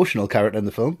 It's the most emotional character in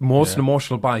the film. Most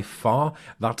emotional by far.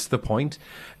 That's the point.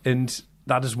 And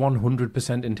that is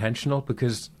 100% intentional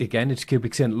because, again, it's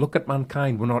Kubrick saying, look at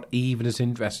mankind. We're not even as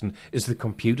interesting as the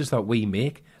computers that we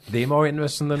make. They're more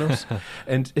interesting than us.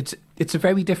 And it's a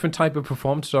very different type of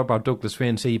performance about Douglas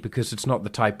Fain because it's not the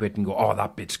type where you can go, oh,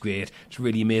 that bit's great. It's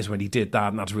really amazing when he did that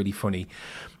and that's really funny.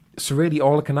 So really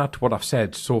all I can add to what I've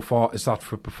said so far is that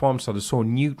for a performance that is so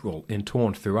neutral in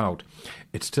tone throughout,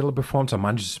 it's still a performance that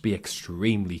manages to be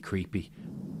extremely creepy.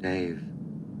 Dave,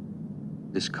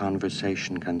 this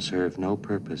conversation can serve no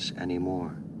purpose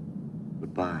anymore.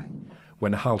 Goodbye.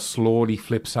 When Hal slowly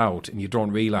flips out and you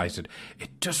don't realise it,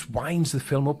 it just winds the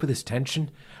film up with this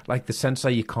tension. Like the sense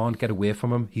that you can't get away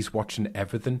from him. He's watching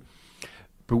everything.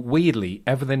 But weirdly,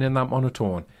 everything in that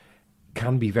monotone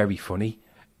can be very funny.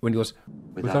 When he goes,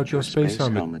 without your space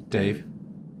helmet, Dave,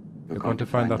 you're going to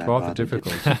find that rather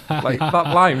difficult. Like,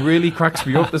 that line really cracks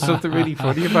me up. There's something really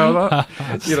funny about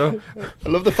that. You know? I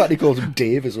love the fact he calls him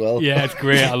Dave as well. Yeah, it's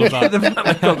great. I love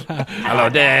that. Hello,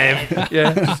 Dave.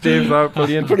 Yeah, just Dave's out.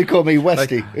 Brilliant. Probably call me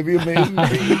Westy. It'd be amazing.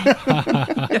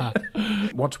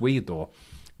 What's weird, though,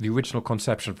 the original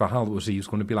conception for HAL was he was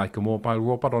going to be like a mobile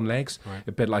robot on legs,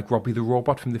 a bit like Robbie the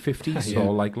Robot from the 50s,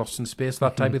 or like Lost in Space,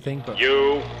 that type of thing. But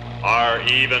you are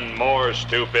even more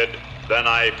stupid than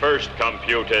I first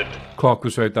computed. Clark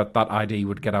was right that idea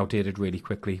would get outdated really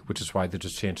quickly, which is why they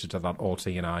just changed it to that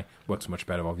all-seeing-eye. Works much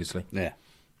better, obviously. Yeah.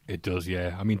 It does,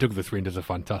 yeah. I mean, Douglas Fain does a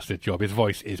fantastic job. His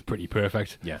voice is pretty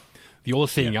perfect. Yeah. The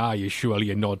all-seeing eye is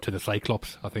surely a nod to the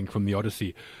Cyclops, I think, from the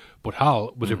Odyssey. But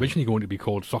Hal was originally going to be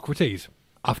called Socrates,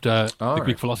 after the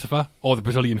Greek philosopher, or the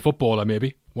Brazilian footballer,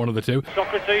 maybe. One of the two.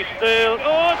 Socrates still.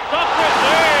 Oh,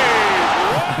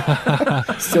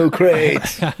 Socrates! So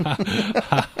great.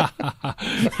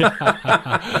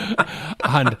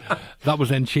 And that was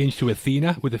then changed to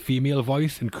Athena with a female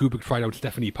voice, and Kubrick tried out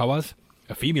Stephanie Powers.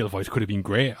 A female voice could have been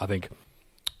great, I think.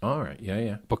 All right,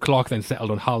 yeah. But Clark then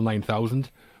settled on HAL 9000.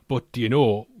 But do you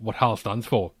know what HAL stands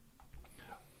for?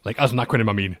 Like, as an acronym,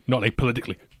 I mean, not like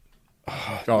politically.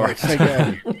 All right. It's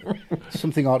like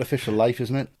something artificial life,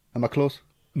 isn't it? Am I close?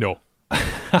 No.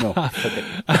 No. Okay.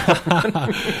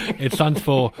 It stands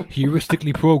for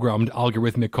heuristically programmed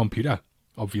algorithmic computer,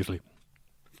 obviously.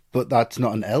 But that's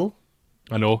not an L?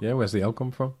 I know. Yeah, where's the L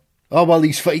come from? Oh, well,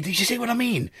 did you see what I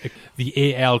mean?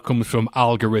 The AL comes from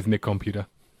algorithmic computer,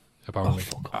 apparently.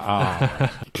 Oh, fuck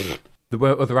off. There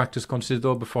were other actors considered,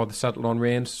 though, before they settled on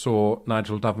Rains. So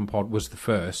Nigel Davenport was the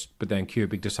first, but then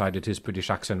Kubrick decided his British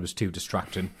accent was too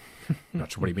distracting.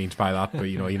 Not sure what he means by that, but,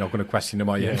 you're not going to question him,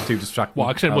 are you? It's too distracting. What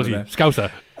accent was he? Scouser?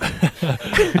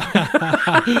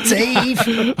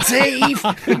 Dave!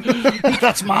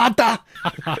 That's mad, that.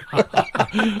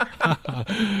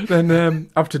 Then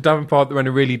after Davenport, they went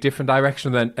a really different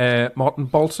direction. Then Martin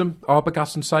Balsam,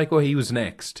 Arbogast and Psycho, he was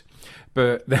next.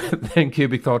 But then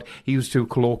Kubrick thought he was too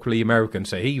colloquially American,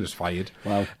 so he was fired.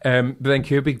 Wow. But then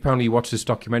Kubrick apparently watched this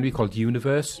documentary called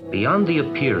Universe. Beyond the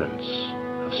appearance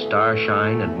of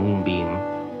starshine and moonbeam,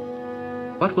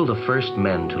 what will the first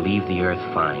men to leave the earth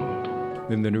find?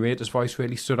 Then the narrator's voice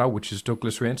really stood out, which is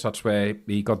Douglas Rains. That's where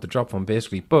he got the job from,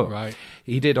 basically. But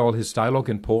he did all his dialogue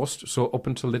in post. So up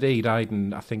until the day he died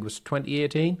in, I think it was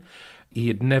 2018, he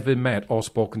had never met or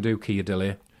spoken to Keir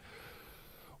Dullea.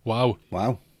 Wow.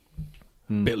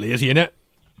 Mm. Bit lazy, innit?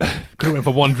 Could have went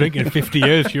for one drink in 50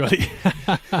 years, surely.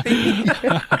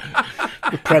 The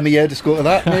premiere, just go to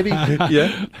that, maybe?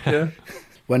 Yeah.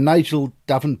 When Nigel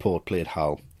Davenport played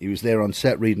Hal, he was there on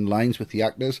set reading lines with the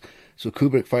actors, so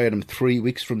Kubrick fired him 3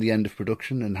 weeks from the end of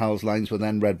production, and Hal's lines were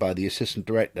then read by the assistant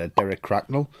director, Derek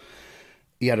Cracknell.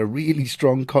 He had a really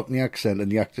strong Cockney accent,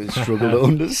 and the actors struggled to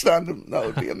understand him. That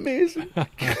would be amazing.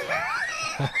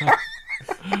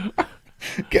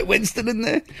 Get Winston in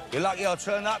there. You're lucky I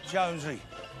turned up, Jonesy.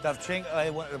 They've think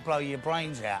they wanted to blow your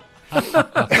brains out.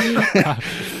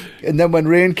 And then when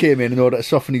Rain came in order to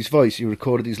soften his voice, he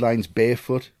recorded his lines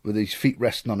barefoot with his feet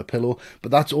resting on a pillow.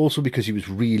 But that's also because he was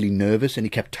really nervous and he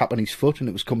kept tapping his foot and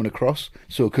it was coming across.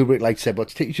 So Kubrick said, "Well,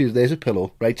 take you, there's a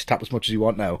pillow, right? Just tap as much as you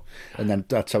want now." And then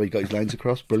that's how he got his lines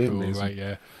across. Brilliant. Cool, right,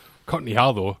 yeah. Cockney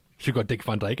Hal, though, should got Dick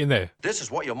Van Dyke in there. This is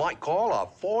what you might call a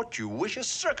fortuitous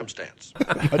circumstance.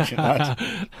 Imagine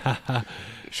that.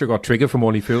 Should got Trigger from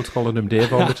Only Fools calling him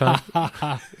Dave all the time.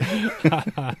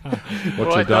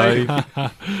 What's your Dave?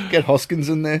 Get Hoskins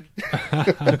in there.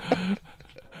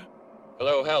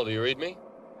 Hello, Hal, do you read me?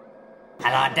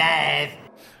 Hello, Dave.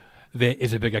 There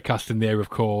is a bigger cast in there, of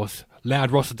course.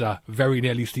 Leonard Rossiter very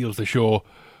nearly steals the show.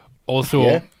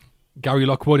 Also, Gary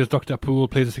Lockwood as Dr. Poole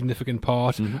plays a significant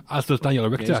part, as does Daniel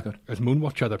Richter as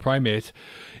Moonwatcher, the primate.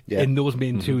 Yeah. In those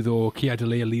main two, though, Keir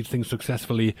Dullea leads things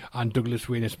successfully, and Douglas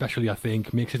Rain especially, I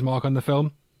think, makes his mark on the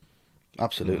film.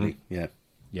 Absolutely, yeah.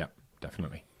 Yeah,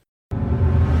 definitely.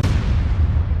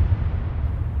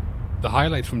 The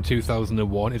highlights from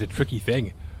 2001 is a tricky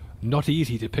thing. Not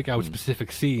easy to pick out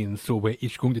specific scenes, so we're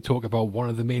each going to talk about one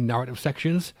of the main narrative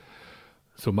sections.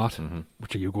 So, Matt,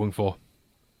 which are you going for?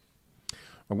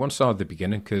 I want to start at the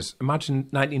beginning, because imagine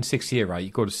 1968, right?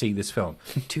 You go to see this film.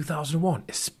 2001,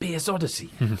 a space odyssey.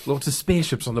 Lots of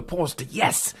spaceships on the poster,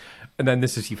 yes! And then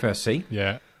this is your first scene.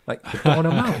 Yeah. Like, the dawn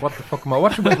of man, what the fuck am I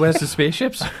watching? Where's the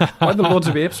spaceships? Why are there loads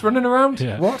of apes running around?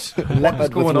 Yeah. What?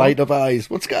 Leopard with light-up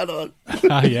eyes. What's going on?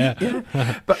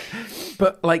 Yeah.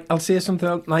 But like, I'll say something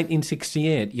else.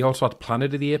 1968, you also had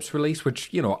Planet of the Apes release, which,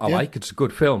 I like. It's a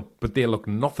good film, but they look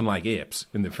nothing like apes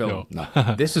in the film. No.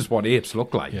 This is what apes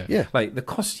look like. Yeah. Like, the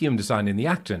costume design and the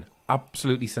acting,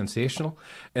 absolutely sensational.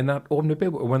 And that opening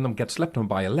bit where one of them gets slept on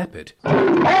by a leopard.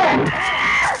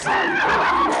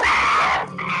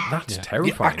 That's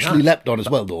terrifying. It actually leapt on as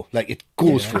well, though. Like, it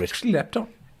goes for it. Actually leapt on.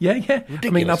 Yeah. Ridiculous. I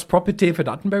mean, that's proper David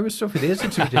Attenborough stuff. It is.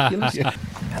 It's ridiculous.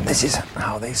 And this is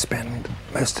how they spend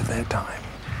most of their time,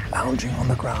 lounging on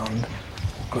the ground,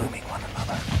 grooming one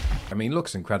another. I mean, it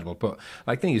looks incredible, but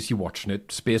the thing is, you're watching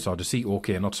it, Space Odyssey,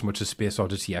 okay, not so much as Space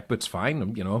Odyssey yet, but it's fine.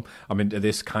 I'm into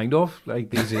this kind of, like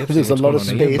these apes. There's a lot of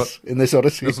space in this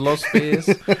Odyssey. There's a lot of space.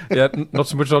 Yeah, not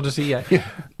so much Odyssey yet. Yeah.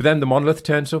 But then the monolith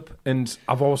turns up, and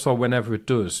I've also, whenever it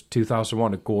does,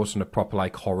 2001, it goes in a proper,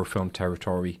 horror film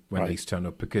territory when these turn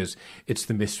up, because it's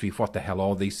the mystery of what the hell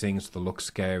are these things. They look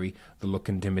scary, they look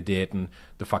intimidating,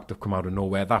 the fact they've come out of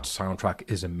nowhere. That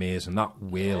soundtrack is amazing. That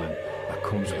wailing that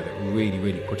comes with it really,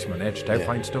 really puts me on edge.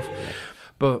 Terrifying stuff.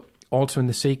 But also in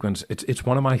the sequence, it's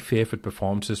one of my favourite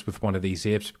performances with one of these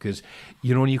apes, because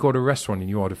you know when you go to a restaurant and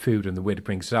you order food and the waiter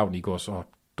brings it out and he goes, "Oh,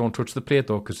 don't touch the plate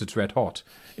though because it's red hot,"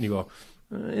 and you go,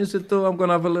 "Is it though? I'm going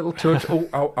to have a little touch." Oh,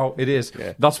 ow, it is.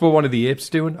 Yeah. That's what one of the apes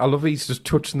doing. I love he's just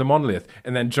touching the monolith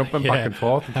and then jumping back and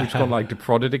forth, and he's going like to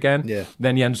prod it again. Yeah.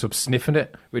 Then he ends up sniffing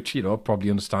it, which, you know, probably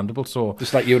understandable. So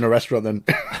just like you in a restaurant then.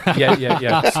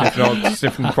 yeah.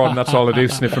 Sniffing and prodding, that's all I do,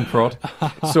 sniff and prod.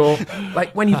 So,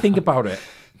 like, when you think about it,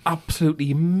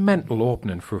 absolutely mental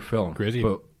opening for a film. Crazy.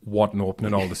 But what an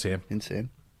opening all the same. Insane.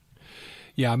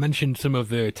 Yeah, I mentioned some of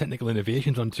the technical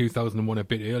innovations on 2001 a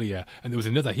bit earlier, and there was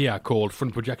another here called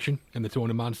front projection in the Tone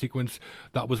of Man sequence.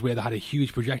 That was where they had a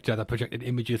huge projector that projected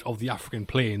images of the African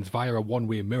plains via a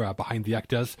one-way mirror behind the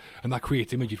actors, and that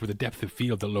creates images with a depth of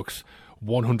field that looks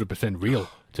 100% real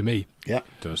to me. Yeah, it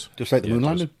does. Just like the moon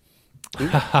landing.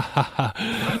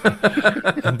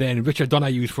 And then Richard Donner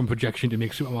used front projection to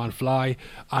make Superman fly,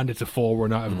 and it's a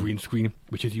forerunner of green screen,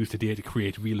 which is used today to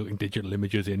create real-looking digital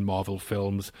images in Marvel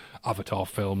films, Avatar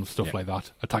films, stuff like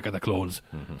that, Attack of the Clones,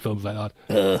 films like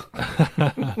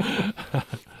that.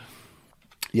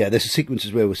 Yeah, there's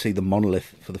sequences where we see the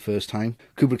monolith for the first time.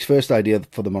 Kubrick's first idea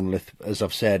for the monolith, as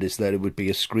I've said, is that it would be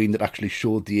a screen that actually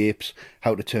showed the apes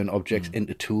how to turn objects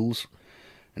into tools.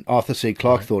 And Arthur C.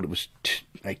 Clarke thought it was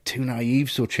too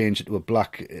naive, so changed it to a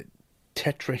black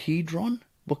tetrahedron.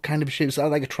 What kind of shape is that?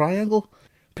 Like a triangle?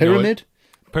 Pyramid?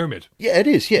 No, pyramid. Yeah, it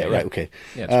is. Yeah, right, okay.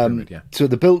 Yeah, it's pyramid, yeah. So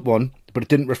they built one, but it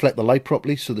didn't reflect the light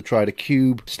properly, so they tried a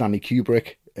cube, Stanley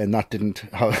Kubrick, and that didn't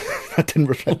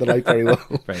reflect the light very well.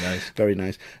 Very nice. Very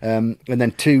nice. And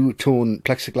then two-tone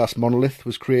plexiglass monolith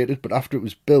was created, but after it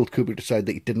was built, Kubrick decided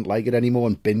that he didn't like it anymore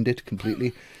and binned it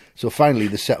completely. So finally,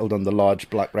 they settled on the large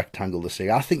black rectangle to say,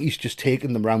 I think he's just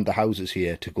taking them round the houses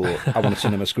here to go, I want a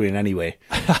cinema screen anyway.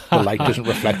 The light doesn't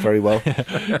reflect very well.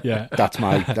 Yeah. That's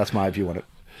my view on it.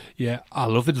 Yeah, I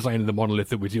love the design of the monolith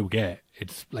that we do get.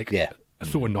 It's like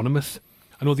so anonymous.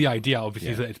 I know the idea,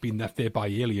 obviously, is that it's been left there by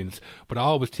aliens, but I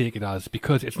always take it as,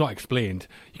 because it's not explained,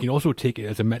 you can also take it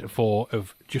as a metaphor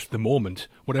of just the moment,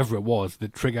 whatever it was,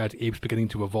 that triggered apes beginning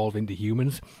to evolve into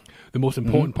humans. The most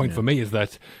important point for me is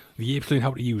that the apes learn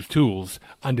how to use tools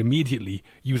and immediately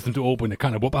use them to open a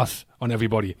can of whoop-ass on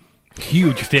everybody.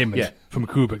 Huge statement from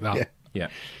Kubrick, that. Yeah.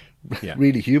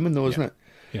 Really human, though, isn't it?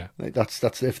 Yeah. Like that's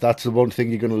if that's the one thing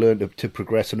you're going to learn to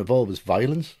progress and evolve is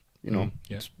violence, you know.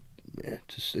 It's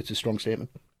a strong statement.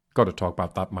 Got to talk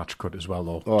about that match cut as well,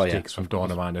 though. Oh, yeah. Takes from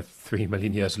Dawn of Man 3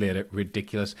 million years later.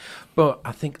 Ridiculous. But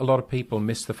I think a lot of people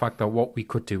miss the fact that what we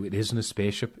could do, it isn't a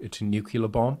spaceship, it's a nuclear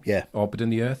bomb orbiting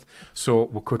the Earth. So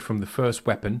we could, from the first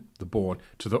weapon, the Born,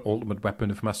 to the ultimate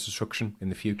weapon of mass destruction in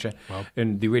the future. Wow.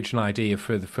 And the original idea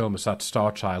for the film is that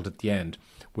Starchild at the end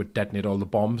would detonate all the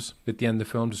bombs at the end of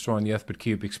the film, destroying the Earth. But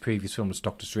Kubrick's previous film was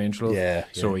Dr. Strangelove.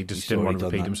 So he just didn't want to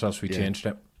repeat himself, so he changed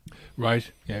it.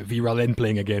 Right, Vera Lynn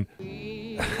playing again.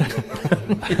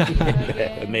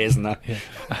 Amazing that.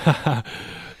 Yeah.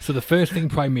 So the first thing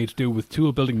primates do with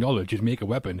tool building knowledge is make a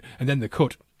weapon, and then the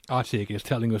cut, I take it, is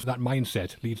telling us that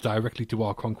mindset leads directly to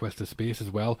our conquest of space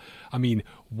as well. I mean,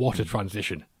 what a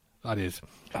transition that is.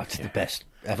 That's the best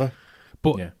ever.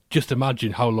 But just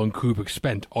imagine how long Kubrick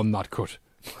spent on that cut.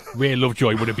 Ray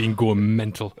Lovejoy would have been going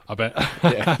mental, I bet.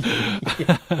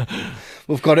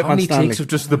 We've got it, How many Stanley. takes of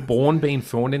just the Born being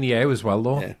thrown in the air as well,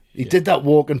 though? Yeah. He did that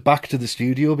walking back to the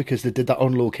studio because they did that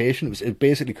on location. It was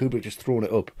basically Kubrick just throwing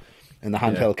it up and the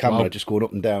handheld camera just going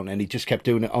up and down, and he just kept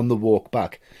doing it on the walk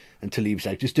back until he was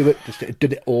like, just do it. Just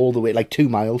did it all the way, like 2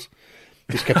 miles.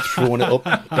 Just kept throwing it up,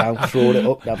 down, throwing it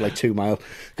up, down like 2 miles.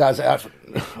 Guys,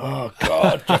 oh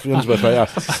God, Jeffrey Unsworth like that.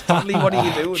 Stanley, what are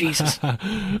you doing? Jesus.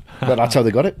 But that's how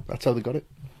they got it.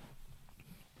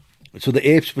 So the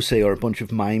apes, per se, are a bunch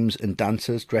of mimes and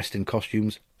dancers dressed in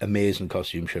costumes. Amazing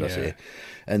costumes, should I say.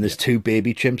 And there's 2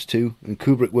 baby chimps too. And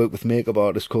Kubrick worked with makeup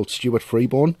artist called Stuart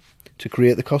Freeborn to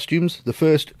create the costumes. The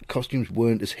first costumes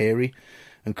weren't as hairy,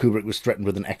 and Kubrick was threatened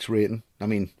with an X rating. I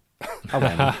mean,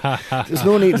 there's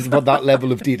no need for that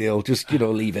level of detail. Just,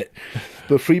 leave it.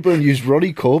 But Freeborn used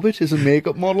Ronnie Corbett as a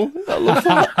makeup model. I love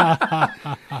that.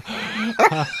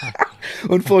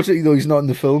 Unfortunately, though, he's not in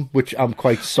the film, which I'm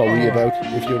quite sorry about,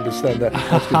 if you understand that.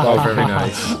 Very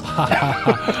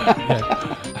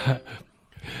nice.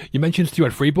 You mentioned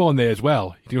Stuart Freeborn there as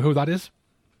well. Do you know who that is?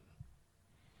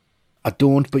 I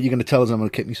don't, but you're going to tell us I'm going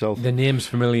to kick myself. The name's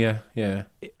familiar, yeah.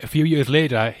 A few years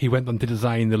later, he went on to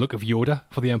design the look of Yoda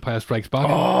for The Empire Strikes Back.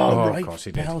 Oh, right. Of course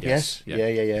he did. Well, yes.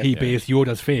 Yeah. He based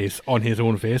Yoda's face on his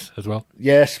own face as well.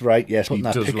 Yes, right, yes. He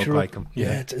does look like him.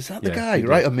 Yeah, is that the guy?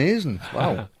 Right, amazing.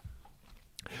 Wow.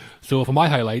 So for my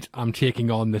highlight, I'm taking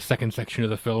on the second section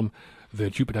of the film, the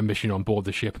Jupiter mission on board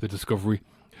the ship, the Discovery.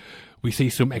 We see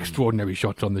some extraordinary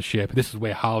shots on the ship. This is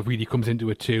where Hal really comes into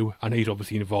it too, and he's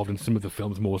obviously involved in some of the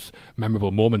film's most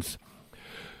memorable moments,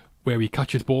 where he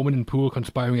catches Bowman and Poole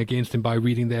conspiring against him by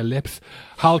reading their lips.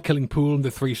 Hal killing Poole and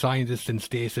the three scientists in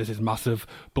stasis is massive,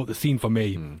 but the scene for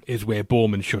me is where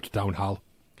Bowman shuts down Hal.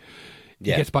 He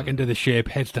gets back into the ship,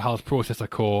 heads to Hal's processor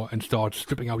core, and starts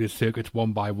stripping out his circuits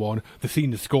one by one. The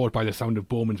scene is scored by the sound of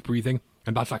Bowman's breathing,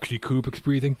 and that's actually Kubrick's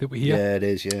breathing that we hear. Yeah, it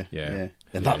is, yeah.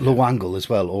 And that low angle as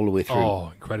well, all the way through.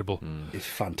 Oh, incredible. It's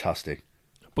fantastic.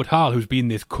 But Hal, who's been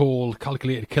this cold,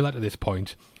 calculated killer to this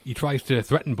point, he tries to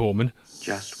threaten Bowman.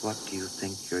 Just what do you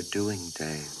think you're doing,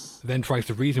 Dave? Then tries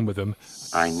to reason with him.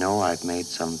 I know I've made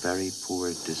some very poor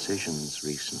decisions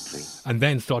recently. And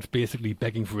then starts basically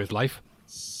begging for his life.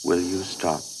 Will you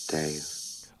stop, Dave?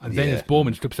 And then as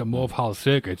Bowman strips out more of Hal's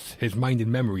circuits, his mind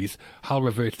and memories, Hal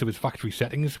reverts to his factory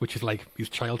settings, which is like his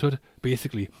childhood,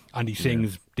 basically, and he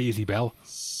sings Daisy Bell.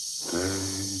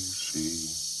 Daisy,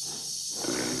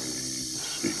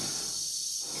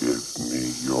 give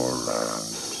me your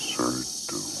answer,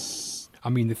 do. I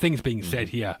mean, the things being said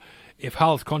here, if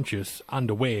Hal's conscious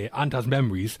and aware and has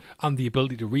memories and the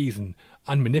ability to reason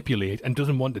and manipulate and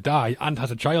doesn't want to die and has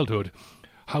a childhood,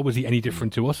 how was he any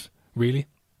different to us, really?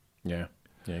 Yeah,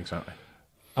 exactly.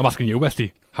 I'm asking you,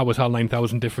 Westy, how was HAL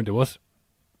 9000 different to us?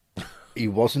 He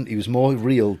wasn't. He was more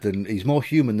real than... He's more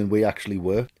human than we actually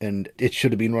were. And it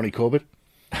should have been Ronnie Corbett.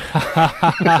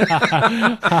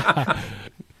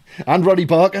 And Ronnie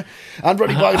Barker. And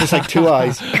Ronnie Barker has like two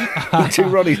eyes. Two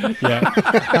Ronnies. Yeah.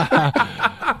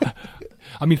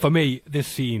 I mean, for me, this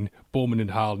scene, Bowman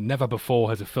and Hal, never before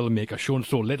has a filmmaker shown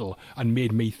so little and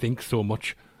made me think so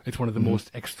much. It's one of the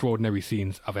most extraordinary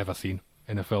scenes I've ever seen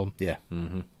in a film. Yeah.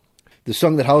 Mm-hmm. The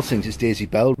song that Hal sings is Daisy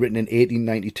Bell, written in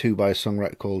 1892 by a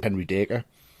songwriter called Henry Dacre.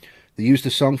 They used the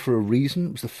song for a reason.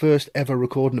 It was the first ever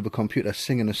recording of a computer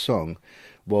singing a song.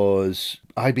 Was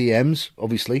IBM's,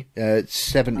 obviously,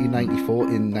 7094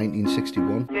 in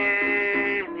 1961.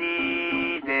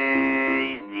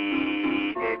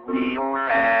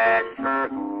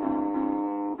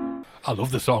 I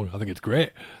love the song. I think it's great.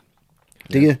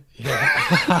 Do you?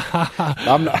 Yeah.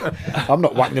 I'm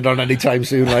not whacking it on anytime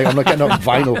soon. Like, I'm not getting on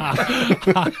vinyl.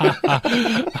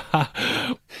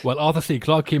 Well, Arthur C.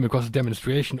 Clarke came across a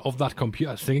demonstration of that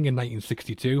computer singing in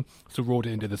 1962, so wrote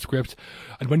it into the script.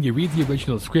 And when you read the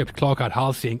original script, Clarke had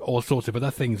Hal saying all sorts of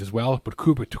other things as well, but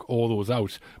Kubrick took all those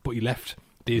out, but he left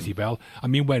Daisy Bell. I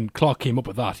mean, when Clarke came up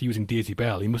with that, using Daisy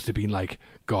Bell, he must have been like,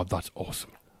 God, that's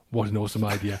awesome. What an awesome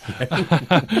idea.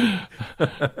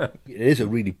 It is a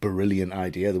really brilliant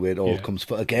idea, the way it all comes,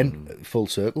 full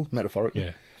circle, metaphorically.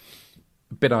 Yeah.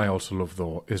 Bit I also love,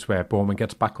 though, is where Bowman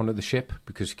gets back onto the ship,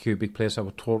 because Kubrick plays out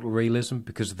with total realism.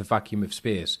 Because of the vacuum of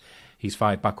space, he's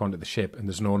fired back onto the ship, and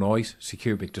there's no noise, so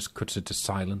Kubrick just cuts it to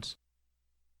silence.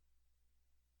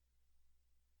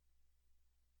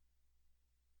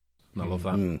 And I love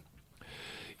that.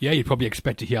 Yeah, you'd probably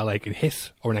expect to hear like a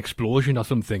hiss or an explosion or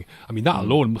something. I mean, that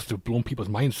alone must have blown people's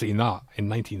minds seeing that in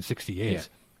 1968.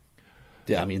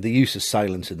 Yeah, I mean, the use of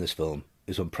silence in this film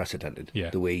is unprecedented.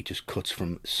 Yeah. The way he just cuts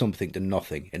from something to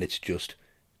nothing, and it's just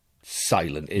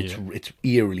silent. It's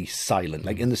eerily silent.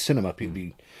 Like in the cinema, people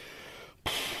be,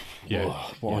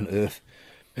 what on earth?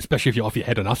 Especially if you're off your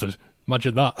head on acid.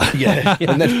 Imagine that. Yeah.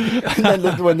 And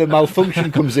then when the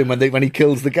malfunction comes in, when he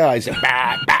kills the guys,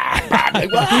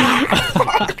 like, like,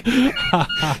 fuck.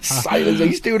 Silence.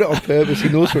 He's doing it on purpose. He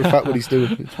knows for a fact what he's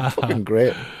doing. It's fucking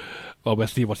great. Well,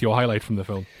 Wesley, what's your highlight from the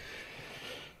film?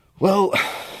 Well,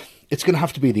 it's going to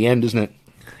have to be the end, isn't it?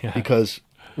 Yeah. Because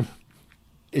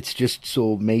it's just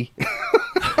so me.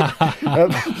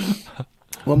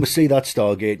 When we see that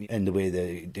Stargate and the way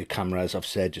the camera, as I've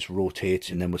said, just rotates,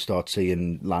 and then we start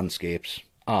seeing landscapes,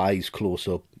 eyes close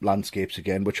up, landscapes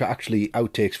again, which are actually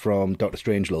outtakes from Dr.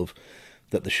 Strangelove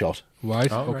that they shot.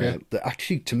 Right, okay. That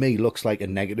actually, to me, looks like a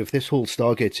negative. This whole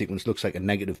Stargate sequence looks like a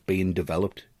negative being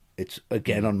developed. It's,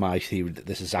 again, on my theory that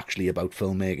this is actually about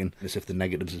filmmaking, as if the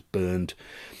negatives is burned.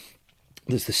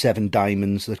 There's the 7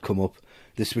 diamonds that come up.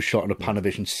 This was shot on a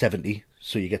Panavision 70,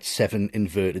 so you get 7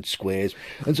 inverted squares.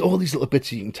 And there's all these little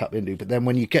bits you can tap into. But then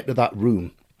when you get to that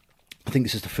room, I think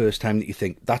this is the first time that you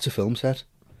think, that's a film set.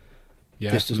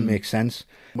 Yeah. This doesn't make sense.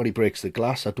 When he breaks the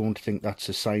glass, I don't think that's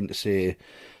a sign to say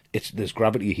there's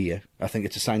gravity here. I think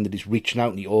it's a sign that he's reaching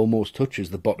out and he almost touches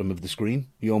the bottom of the screen.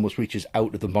 He almost reaches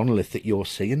out of the monolith that you're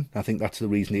seeing. I think that's the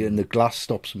reason. And the glass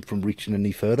stops him from reaching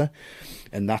any further.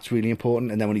 And that's really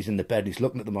important. And then when he's in the bed, he's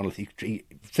looking at the monolith. He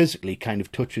physically kind of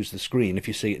touches the screen, if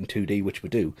you see it in 2D, which we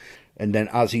do. And then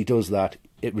as he does that,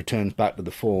 it returns back to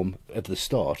the form of the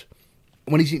start.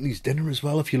 When he's eating his dinner as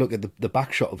well, if you look at the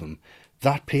back shot of him,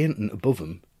 that painting above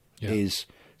him is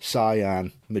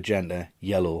cyan, magenta,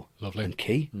 yellow, Lovely. and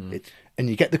key. And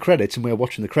you get the credits, and we're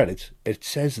watching the credits. It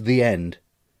says the end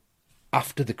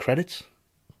after the credits.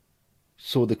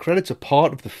 So the credits are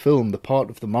part of the film, the part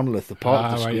of the monolith, the part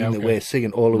of the screen that we're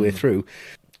seeing all the way through.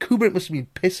 Kubrick must have been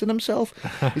pissing himself.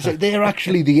 He's like, they're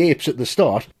actually the apes at the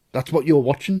start. That's what you're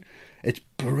watching. It's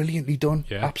brilliantly done.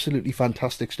 Yeah. Absolutely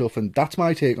fantastic stuff. And that's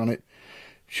my take on it.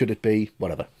 Should it be?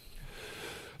 Whatever.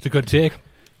 It's a good take.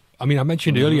 I mean, I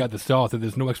mentioned earlier at the start that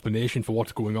there's no explanation for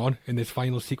what's going on in this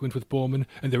final sequence with Bowman,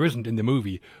 and there isn't in the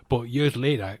movie. But years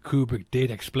later, Kubrick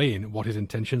did explain what his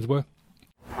intentions were.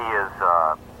 He is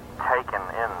taken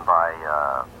in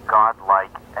by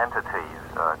godlike entities,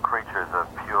 creatures of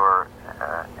pure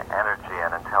energy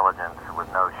and intelligence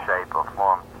with no shape or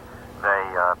form. They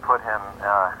put him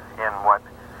in what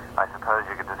I suppose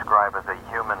you could describe as a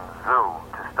human zoo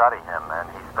to study him, and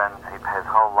his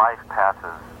whole life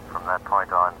passes from that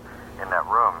point on in that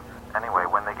room. Anyway,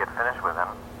 when they get finished with him,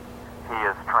 he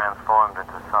is transformed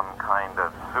into some kind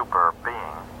of super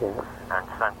being and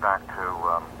sent back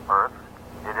to Earth.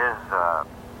 It is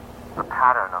the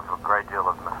pattern of a great deal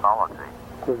of mythology,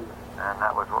 and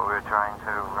that was what we were trying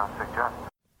to suggest.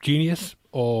 Genius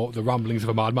or the ramblings of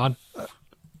a madman?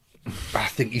 I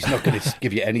think he's not going to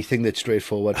give you anything that's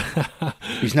straightforward.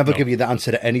 He's never give you the answer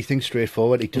to anything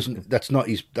straightforward. He doesn't. That's not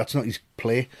his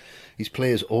play. His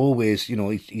play is always,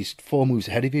 he's 4 moves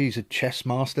ahead of you. He's a chess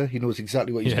master. He knows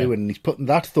exactly what he's doing, and he's putting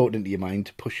that thought into your mind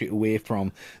to push it away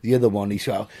from the other one.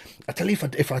 I tell you,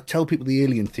 if I tell people the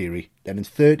alien theory, then in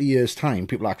 30 years' time,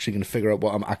 people are actually going to figure out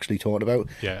what I'm actually talking about.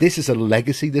 Yeah. This is a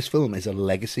legacy. This film is a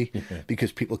legacy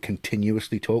because people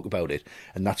continuously talk about it,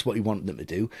 and that's what he wanted them to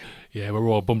do. Yeah, we're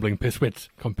all bumbling pisswits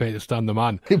compared to Stan the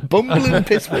Man. Bumbling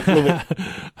pisswits, love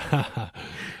it.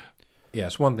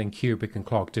 Yes, one thing Kubrick and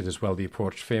Clarke did as well, they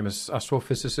approached famous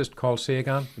astrophysicist Carl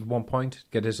Sagan at one point,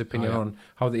 get his opinion on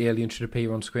how the alien should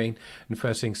appear on screen. And the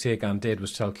first thing Sagan did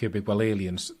was tell Kubrick, well,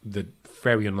 aliens, they're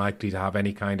very unlikely to have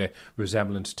any kind of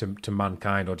resemblance to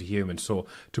mankind or to humans, so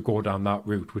to go down that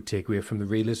route would take away from the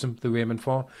realism they're aiming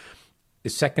for.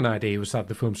 His second idea was that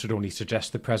the film should only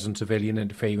suggest the presence of alien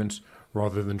interference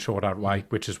rather than show it outright,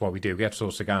 which is what we do get. So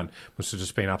Sagan must have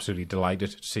just been absolutely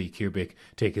delighted to see Kubrick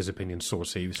take his opinion so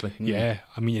seriously. Yeah,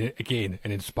 I mean, again,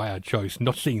 an inspired choice.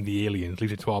 Not seeing the aliens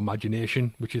leaves it to our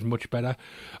imagination, which is much better.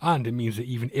 And it means that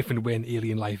even if and when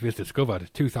alien life is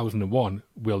discovered, 2001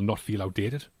 will not feel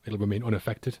outdated. It'll remain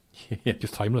unaffected.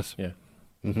 Just timeless. Yeah.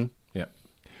 Mm-hmm. Yeah.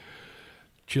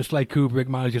 Just like Kubrick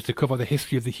manages to cover the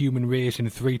history of the human race in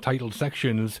 3 titled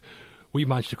sections, we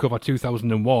managed to cover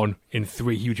 2001 in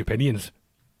 3 huge opinions.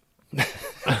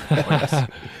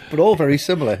 But all very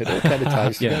similar. It all kind of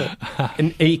ties together.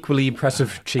 An equally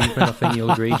impressive achievement, I think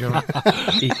you'll agree, John.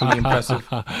 Equally impressive.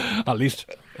 At least.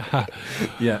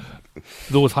 Yeah.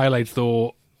 Those highlights,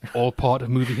 though, all part of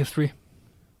movie history.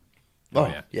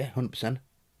 Oh, yeah, 100%.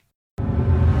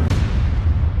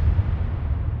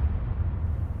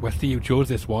 Westy, you chose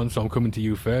this one, so I'm coming to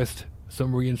you first.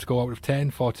 Summary and score out of 10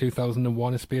 for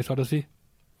 2001: A Space Odyssey.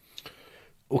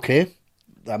 Okay.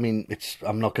 I mean,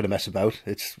 I'm not going to mess about.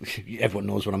 Everyone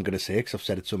knows what I'm going to say because I've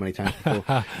said it so many times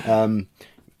before.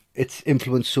 It's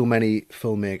influenced so many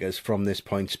filmmakers from this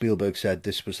point. Spielberg said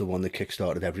this was the one that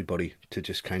kickstarted everybody to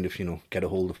just kind of, get a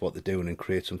hold of what they're doing and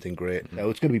create something great. Now,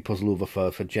 it's going to be puzzled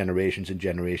over for generations and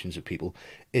generations of people.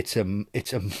 It's a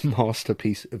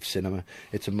masterpiece of cinema.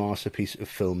 It's a masterpiece of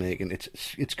filmmaking. It's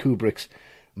Kubrick's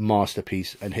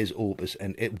masterpiece and his opus,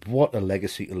 and what a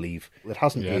legacy to leave. It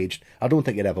hasn't aged. I don't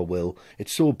think it ever will.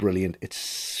 It's so brilliant. It's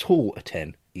so a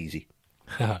 10 easy.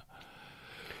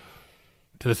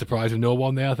 To the surprise of no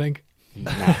one there, I think.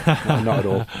 Nah, not at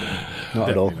all. Not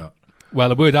at all. Not. Well,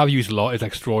 the word I've used a lot is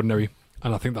extraordinary,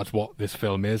 and I think that's what this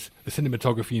film is. The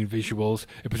cinematography and visuals,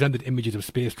 it presented images of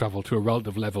space travel to a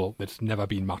relative level that's never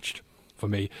been matched for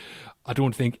me. I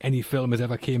don't think any film has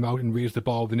ever came out and raised the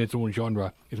bar within its own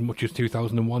genre as much as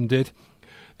 2001 did.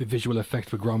 The visual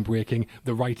effects were groundbreaking,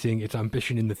 the writing, its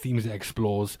ambition in the themes it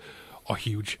explores are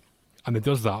huge. And it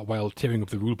does that while tearing up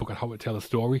the rulebook on how to tell a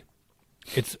story.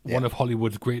 It's one of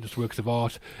Hollywood's greatest works of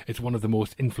art. It's one of the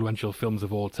most influential films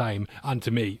of all time. And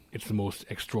to me, it's the most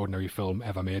extraordinary film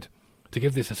ever made. To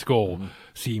give this a score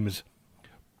seems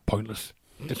pointless.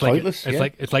 It's pointless,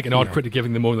 it's like an art critic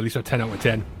giving the Mona Lisa 10 out of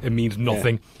 10. It means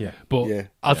nothing. Yeah. But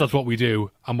as that's what we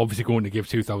do, I'm obviously going to give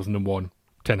 2001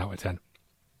 10 out of 10.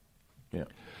 Yeah.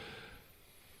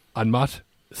 And Matt,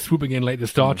 swooping in like the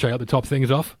Star Trek to top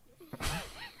things off.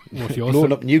 What's yours?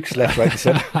 Blowing up nukes left, right, and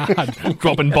centre.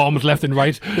 Dropping bombs left and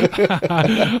right.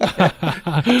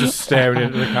 Just staring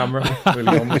into the camera,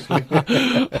 really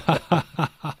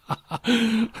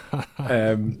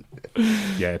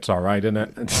Yeah, it's all right, isn't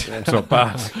it? It's not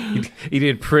bad. He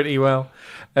did pretty well.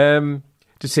 To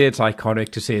say it's iconic,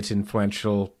 to say it's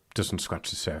influential, doesn't scratch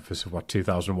the surface of what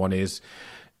 2001 is.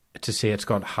 To say it's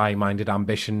got high-minded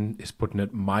ambition is putting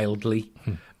it mildly.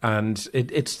 And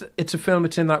it's a film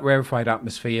that's in that rarefied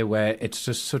atmosphere where it's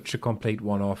just such a complete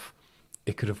one-off.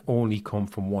 It could have only come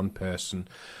from one person,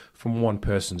 from one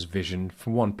person's vision,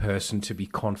 from one person to be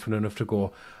confident enough to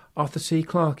go, Arthur C.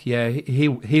 Clarke, yeah,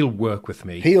 he'll work with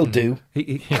me. He'll do.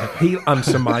 He'll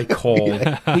answer my call.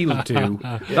 Yeah. He'll do.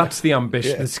 That's the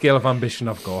ambition, the scale of ambition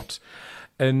I've got.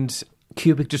 And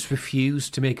Kubrick just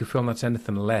refused to make a film that's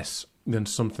anything less than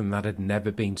something that had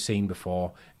never been seen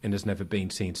before and has never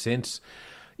been seen since.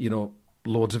 You know,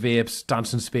 loads of apes,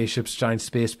 dancing spaceships, giant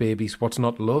space babies. What's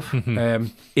not to love?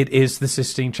 It is the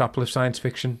Sistine Chapel of science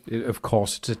fiction. Of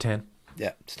course, it's a 10.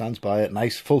 Yeah, stands by it.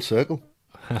 Nice, full circle.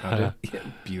 Yeah,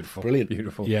 beautiful. Brilliant.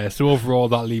 Beautiful. Yeah, so overall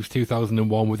that leaves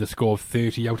 2001 with a score of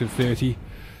 30 out of 30.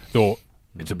 Though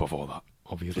it's above all that,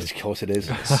 obviously. Of course it is.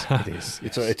 It is.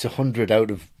 It's 100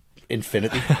 out of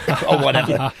infinity. Or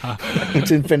whatever.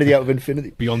 It's infinity out of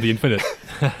infinity. Beyond the infinite.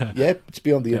 Yeah, it's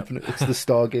beyond the infinite. It's the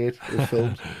Stargate of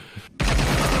films.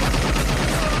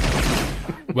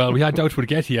 Well, we had doubts we'd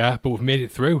get here, but we've made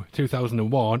it through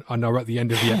 2001 and now we're at the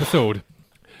end of the episode.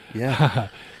 Yeah.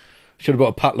 Should have bought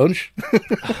a packed lunch.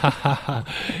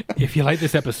 If you like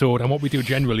this episode and what we do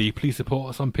generally, please support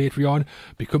us on Patreon.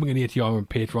 Becoming an ATR on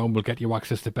Patreon will get you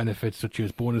access to benefits such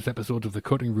as bonus episodes of The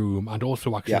Cutting Room and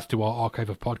also access to our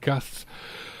archive of podcasts.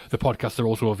 The podcasts are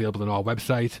also available on our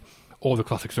website. All the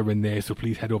classics are in there, so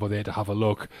please head over there to have a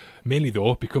look. Mainly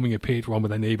though, becoming a Patreon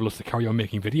will enable us to carry on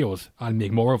making videos and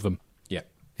make more of them.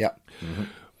 Yeah. Mm-hmm.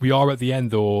 We are at the end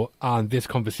though, and this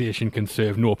conversation can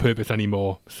serve no purpose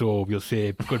anymore. So we'll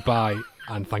say goodbye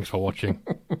and thanks for watching.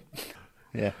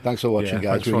 Yeah, thanks for watching,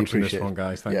 guys. Thanks for really watching appreciate this one,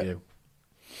 guys. Thank you.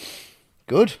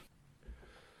 Good.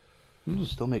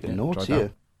 Still making notes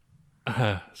here.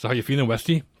 So how you feeling,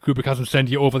 Westy? Kubrick hasn't sent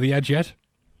you over the edge yet?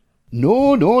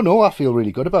 No. I feel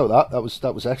really good about that.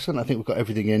 That was excellent. I think we've got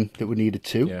everything in that we needed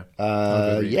to. Yeah.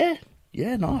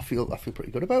 I feel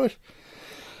pretty good about it.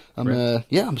 I'm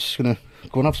just gonna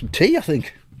go and have some tea. I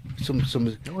think some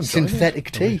synthetic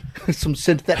tea, some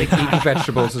synthetic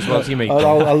vegetables as well as you mean.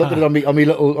 I'll look at it on my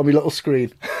little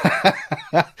screen.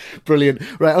 Brilliant.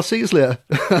 Right, I'll see you later.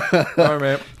 All right,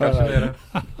 mate. Catch you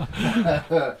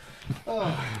later.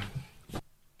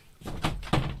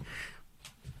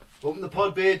 Open the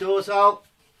pod bay doors, Hal.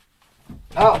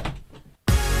 Hal,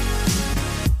 do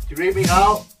you read me,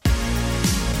 Hal?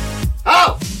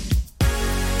 Hal.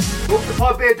 Open the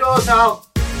pod bay doors, Hal!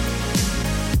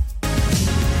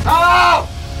 Hal!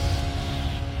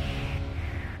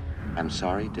 I'm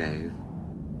sorry, Dave.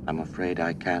 I'm afraid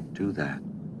I can't do that.